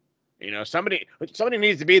 Tony. You know, somebody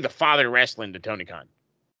needs to be the father wrestling to Tony Khan.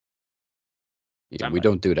 Yeah, we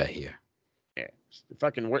don't do that here. Yeah,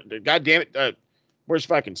 fucking, God damn it, where's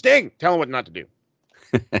fucking Sting? Tell him what not to do.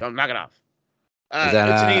 Don't knock it off. It's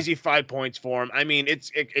an easy 5 points for him. I mean,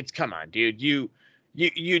 it's come on, dude. You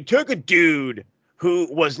took a dude who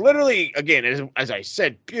was literally, again, as I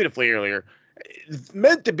said beautifully earlier,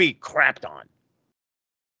 meant to be crapped on.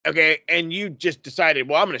 Okay, and you just decided,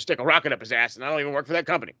 well, I'm going to stick a rocket up his ass, and I don't even work for that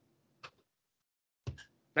company.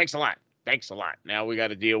 Thanks a lot. Now we got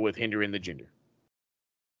to deal with hindering the Jinder.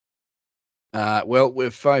 Well,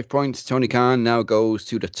 with 5 points, Tony Khan now goes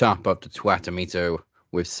to the top of the twatometer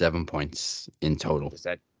with 7 points in total. Does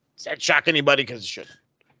that shock anybody? Because it shouldn't.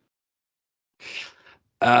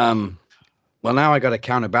 Well, now I got to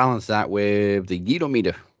counterbalance that with the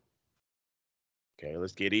yeetometer. Okay,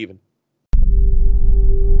 let's get even.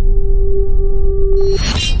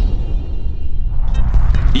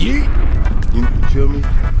 You feel me?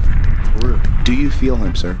 For real. Do you feel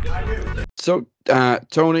him, sir? So,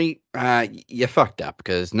 Tony, you fucked up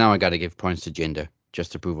because now I got to give points to Jinder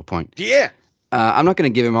just to prove a point. Yeah. I'm not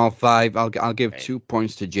going to give him all 5. I'll give 2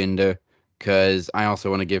 points to Jinder because I also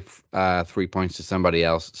want to give 3 points to somebody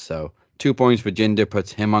else. So 2 points for Jinder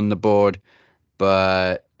puts him on the board,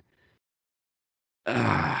 but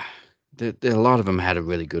a lot of them had a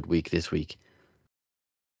really good week this week.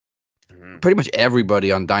 Mm-hmm. Pretty much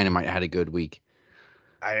everybody on Dynamite had a good week.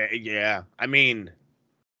 I mean,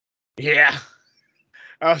 yeah.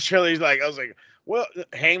 I was like, well,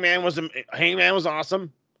 Hangman was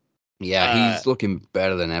awesome. Yeah, he's looking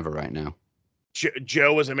better than ever right now.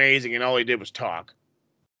 Joe was amazing, and all he did was talk.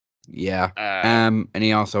 Yeah. And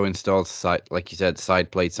he also installed like you said,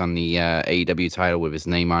 side plates on the AEW title with his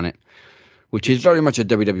name on it, which is very much a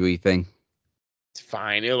WWE thing. It's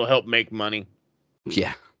fine. It'll help make money.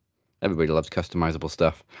 Yeah. Everybody loves customizable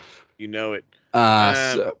stuff. You know it.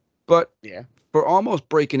 But yeah, for almost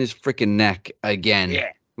breaking his freaking neck again,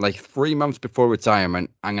 yeah, like 3 months before retirement,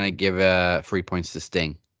 I'm gonna give 3 points to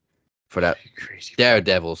Sting for that crazy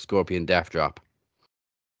Daredevil Scorpion Death Drop.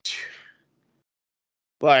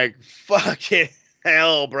 Like fucking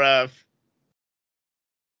hell, bruv.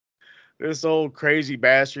 This old crazy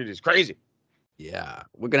bastard is crazy. Yeah,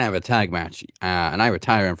 we're gonna have a tag match, and I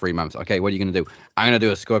retire in 3 months. Okay, what are you gonna do? I'm gonna do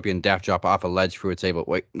a Scorpion Death Drop off a ledge through a table.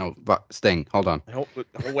 Wait, no, Sting, hold on.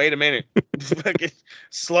 Wait a minute.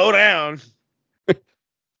 Slow down.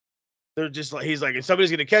 They're just like, he's like, and somebody's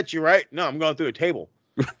gonna catch you, right? No, I'm going through a table.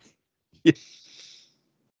 Yeah.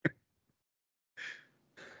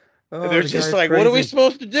 And they're just like, crazy. What are we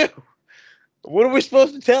supposed to do? What are we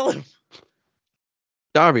supposed to tell him?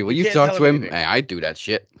 Darby, will you talk to him? Hey, I do that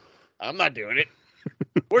shit. I'm not doing it.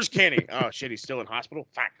 Where's Kenny? Oh shit, he's still in hospital.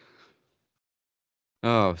 Fuck.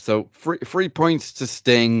 Oh, so 3 points to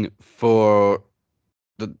Sting for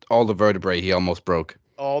all the vertebrae he almost broke.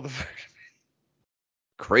 All the vertebrae.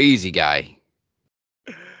 Crazy guy.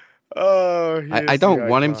 Oh, I don't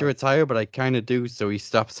want him to retire, but I kind of do, so he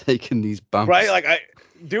stops taking these bumps. Right, like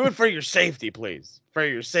do it for your safety, please. For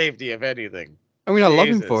your safety, if anything. I mean, I love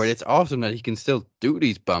him for it. It's awesome that he can still do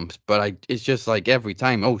these bumps, but it's just like every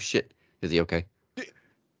time. Oh shit, is he okay?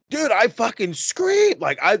 dude, I fucking screamed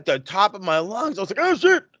like at the top of my lungs. I was like, oh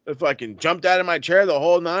shit! I fucking jumped out of my chair, the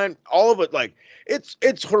whole nine, all of it. Like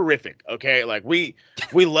it's horrific. Okay, like we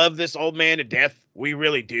love this old man to death. We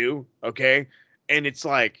really do. Okay, and it's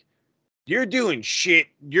like you're doing shit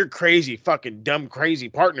your crazy fucking dumb crazy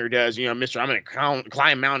partner does. You know, Mister, I'm gonna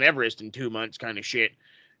climb Mount Everest in 2 months, kind of shit.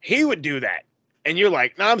 He would do that, and you're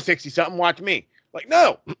like, no, I'm 60 something. Watch me. Like,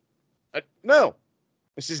 no, no,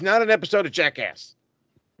 this is not an episode of Jackass.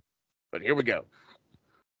 But here we go.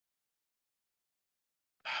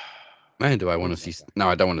 Man, do I want to see? No,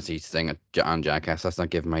 I don't want to see Sting on Jackass. Let's not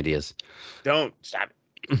give him ideas. Don't stop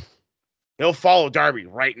it. He'll follow Darby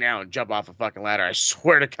right now and jump off a fucking ladder. I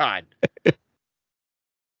swear to God.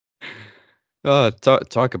 Oh,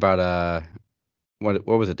 talk about what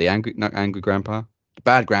was it? The not angry grandpa, the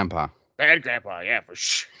bad grandpa. Bad grandpa, yeah, for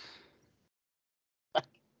sure.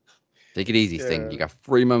 Take it easy, Sting. You got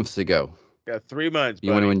 3 months to go. Got 3 months.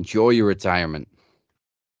 You want to enjoy your retirement.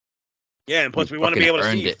 Yeah, and plus we want to be able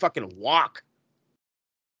to see you fucking walk.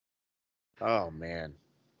 Oh man.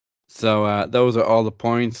 So those are all the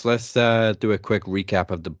points. Let's do a quick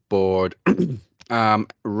recap of the board.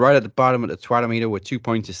 Right at the bottom of the Twatometer with 2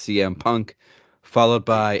 points is CM Punk, followed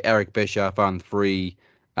by Eric Bischoff on 3,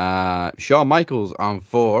 Shawn Michaels on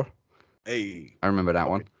 4. Hey, I remember that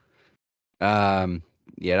one.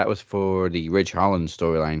 Yeah, that was for the Ridge Holland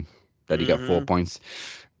storyline that he got 4 points.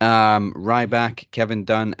 Ryback, Kevin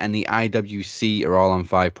Dunn, and the IWC are all on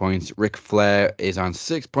 5 points. Ric Flair is on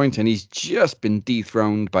 6 points, and he's just been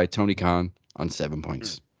dethroned by Tony Khan on 7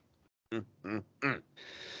 points.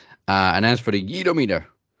 And as for the Yeetometer,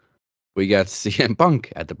 we got CM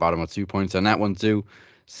Punk at the bottom with 2 points on that one too.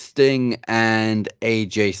 Sting and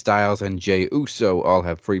AJ Styles and Jey Uso all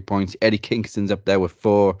have 3 points. Eddie Kingston's up there with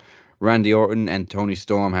 4. Randy Orton and Tony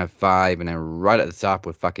Storm have 5. And then right at the top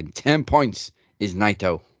with fucking 10 points is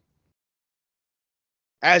Naito.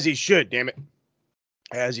 As he should, damn it.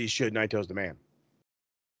 As he should. Naito's the man.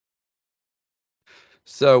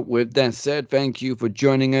 So, with that said, thank you for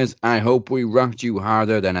joining us. I hope we rocked you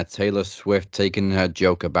harder than a Taylor Swift taking her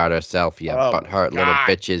joke about herself, you butthurt little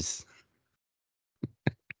bitches.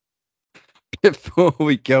 Before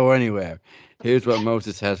we go anywhere, here's what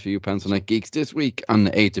Moses has for you, Pencil Neck Geeks, this week on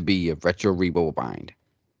the A to B of Retro Rewind.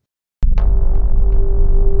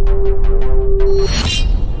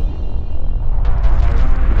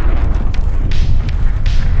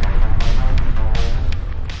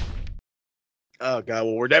 Oh, God.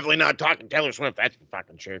 Well, we're definitely not talking Taylor Swift. That's for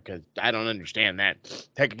fucking sure, because I don't understand that.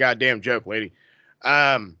 Take a goddamn joke, lady.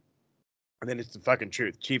 And then it's the fucking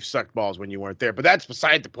truth. Chiefs sucked balls when you weren't there. But that's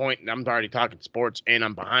beside the point, and I'm already talking sports, and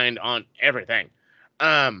I'm behind on everything.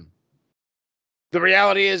 The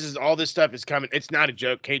reality is all this stuff is coming. It's not a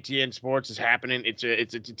joke. KTN Sports is happening. Its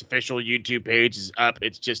official YouTube page is up.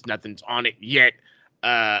 It's just nothing's on it yet.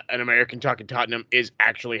 An American Talking Tottenham is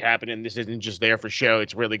actually happening. This isn't just there for show.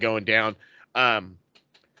 It's really going down.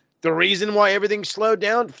 The reason why everything slowed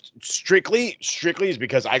down strictly is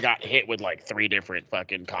because I got hit with like 3 different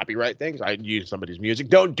fucking copyright things. I used somebody's music.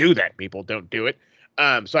 Don't do that, people. Don't do it.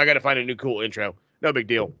 So I got to find a new cool intro. No big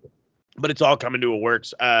deal. But it's all coming to a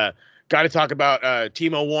works. Got to talk about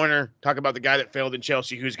Timo Werner. Talk about the guy that failed in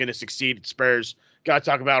Chelsea, who's going to succeed at Spurs. Got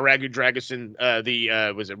to talk about Radu Dragusin,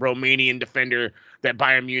 was it Romanian defender that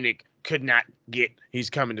Bayern Munich could not get. He's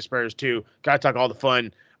coming to Spurs too. Got to talk all the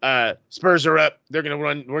fun. Spurs are up. They're going to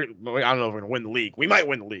run. I don't know if we're going to win the league. We might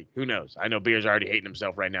win the league. Who knows? I know Beer's already hating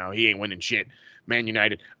himself right now. He ain't winning shit. Man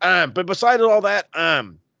United. But besides all that,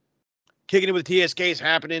 kicking it with TSK is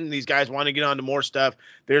happening. These guys want to get on to more stuff.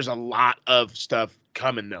 There's a lot of stuff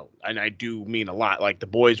coming though, and I do mean a lot. Like the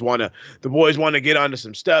boys want to get onto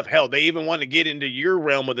some stuff. Hell, they even want to get into your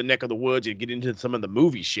realm of the neck of the woods and get into some of the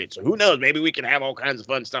movie shit. So who knows? Maybe we can have all kinds of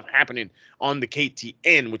fun stuff happening on the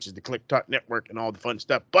KTN, which is the Click Talk Network, and all the fun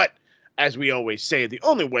stuff. But as we always say, the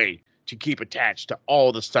only way to keep attached to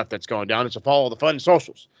all the stuff that's going down is to follow the fun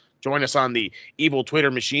socials. Join us on the evil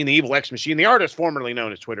Twitter machine, the evil X machine, the artist formerly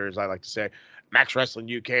known as Twitter, as I like to say. Max Wrestling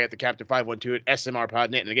UK at the Captain 512 at SMR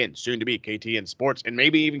Podnet, and again, soon to be KTN Sports, and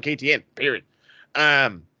maybe even KTN, period.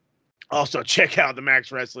 Also, check out the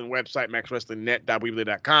Max Wrestling website,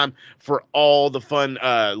 maxwrestlingnet.weebly.com, for all the fun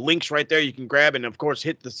links right there you can grab, and of course,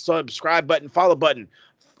 hit the subscribe button, follow button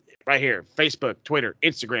right here. Facebook, Twitter,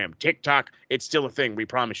 Instagram, TikTok. It's still a thing, we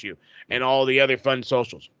promise you, and all the other fun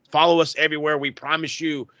socials. Follow us everywhere. We promise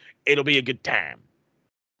you it'll be a good time.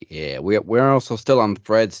 Yeah, we're also still on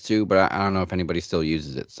Threads too, but I don't know if anybody still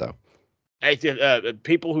uses it. So, hey,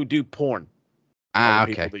 people who do porn, okay,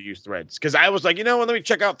 people that use Threads, because I was like, let me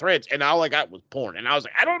check out Threads, and all I got was porn, and I was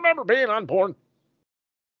like, I don't remember being on porn. I'm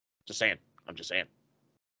just saying.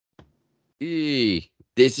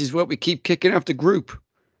 This is what we keep kicking off the group.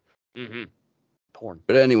 Mm-hmm. Porn.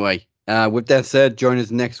 But anyway, with that said, join us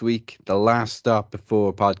next week, the last stop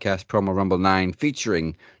before podcast Promo Rumble 9,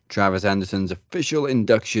 featuring Travis Anderson's official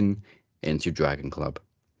induction into Dragon Club.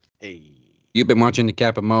 Hey. You've been watching The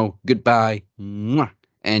Cap and Mo. Goodbye,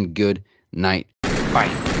 and good night. Bye.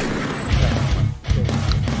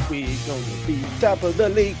 We gonna be top of the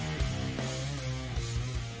league.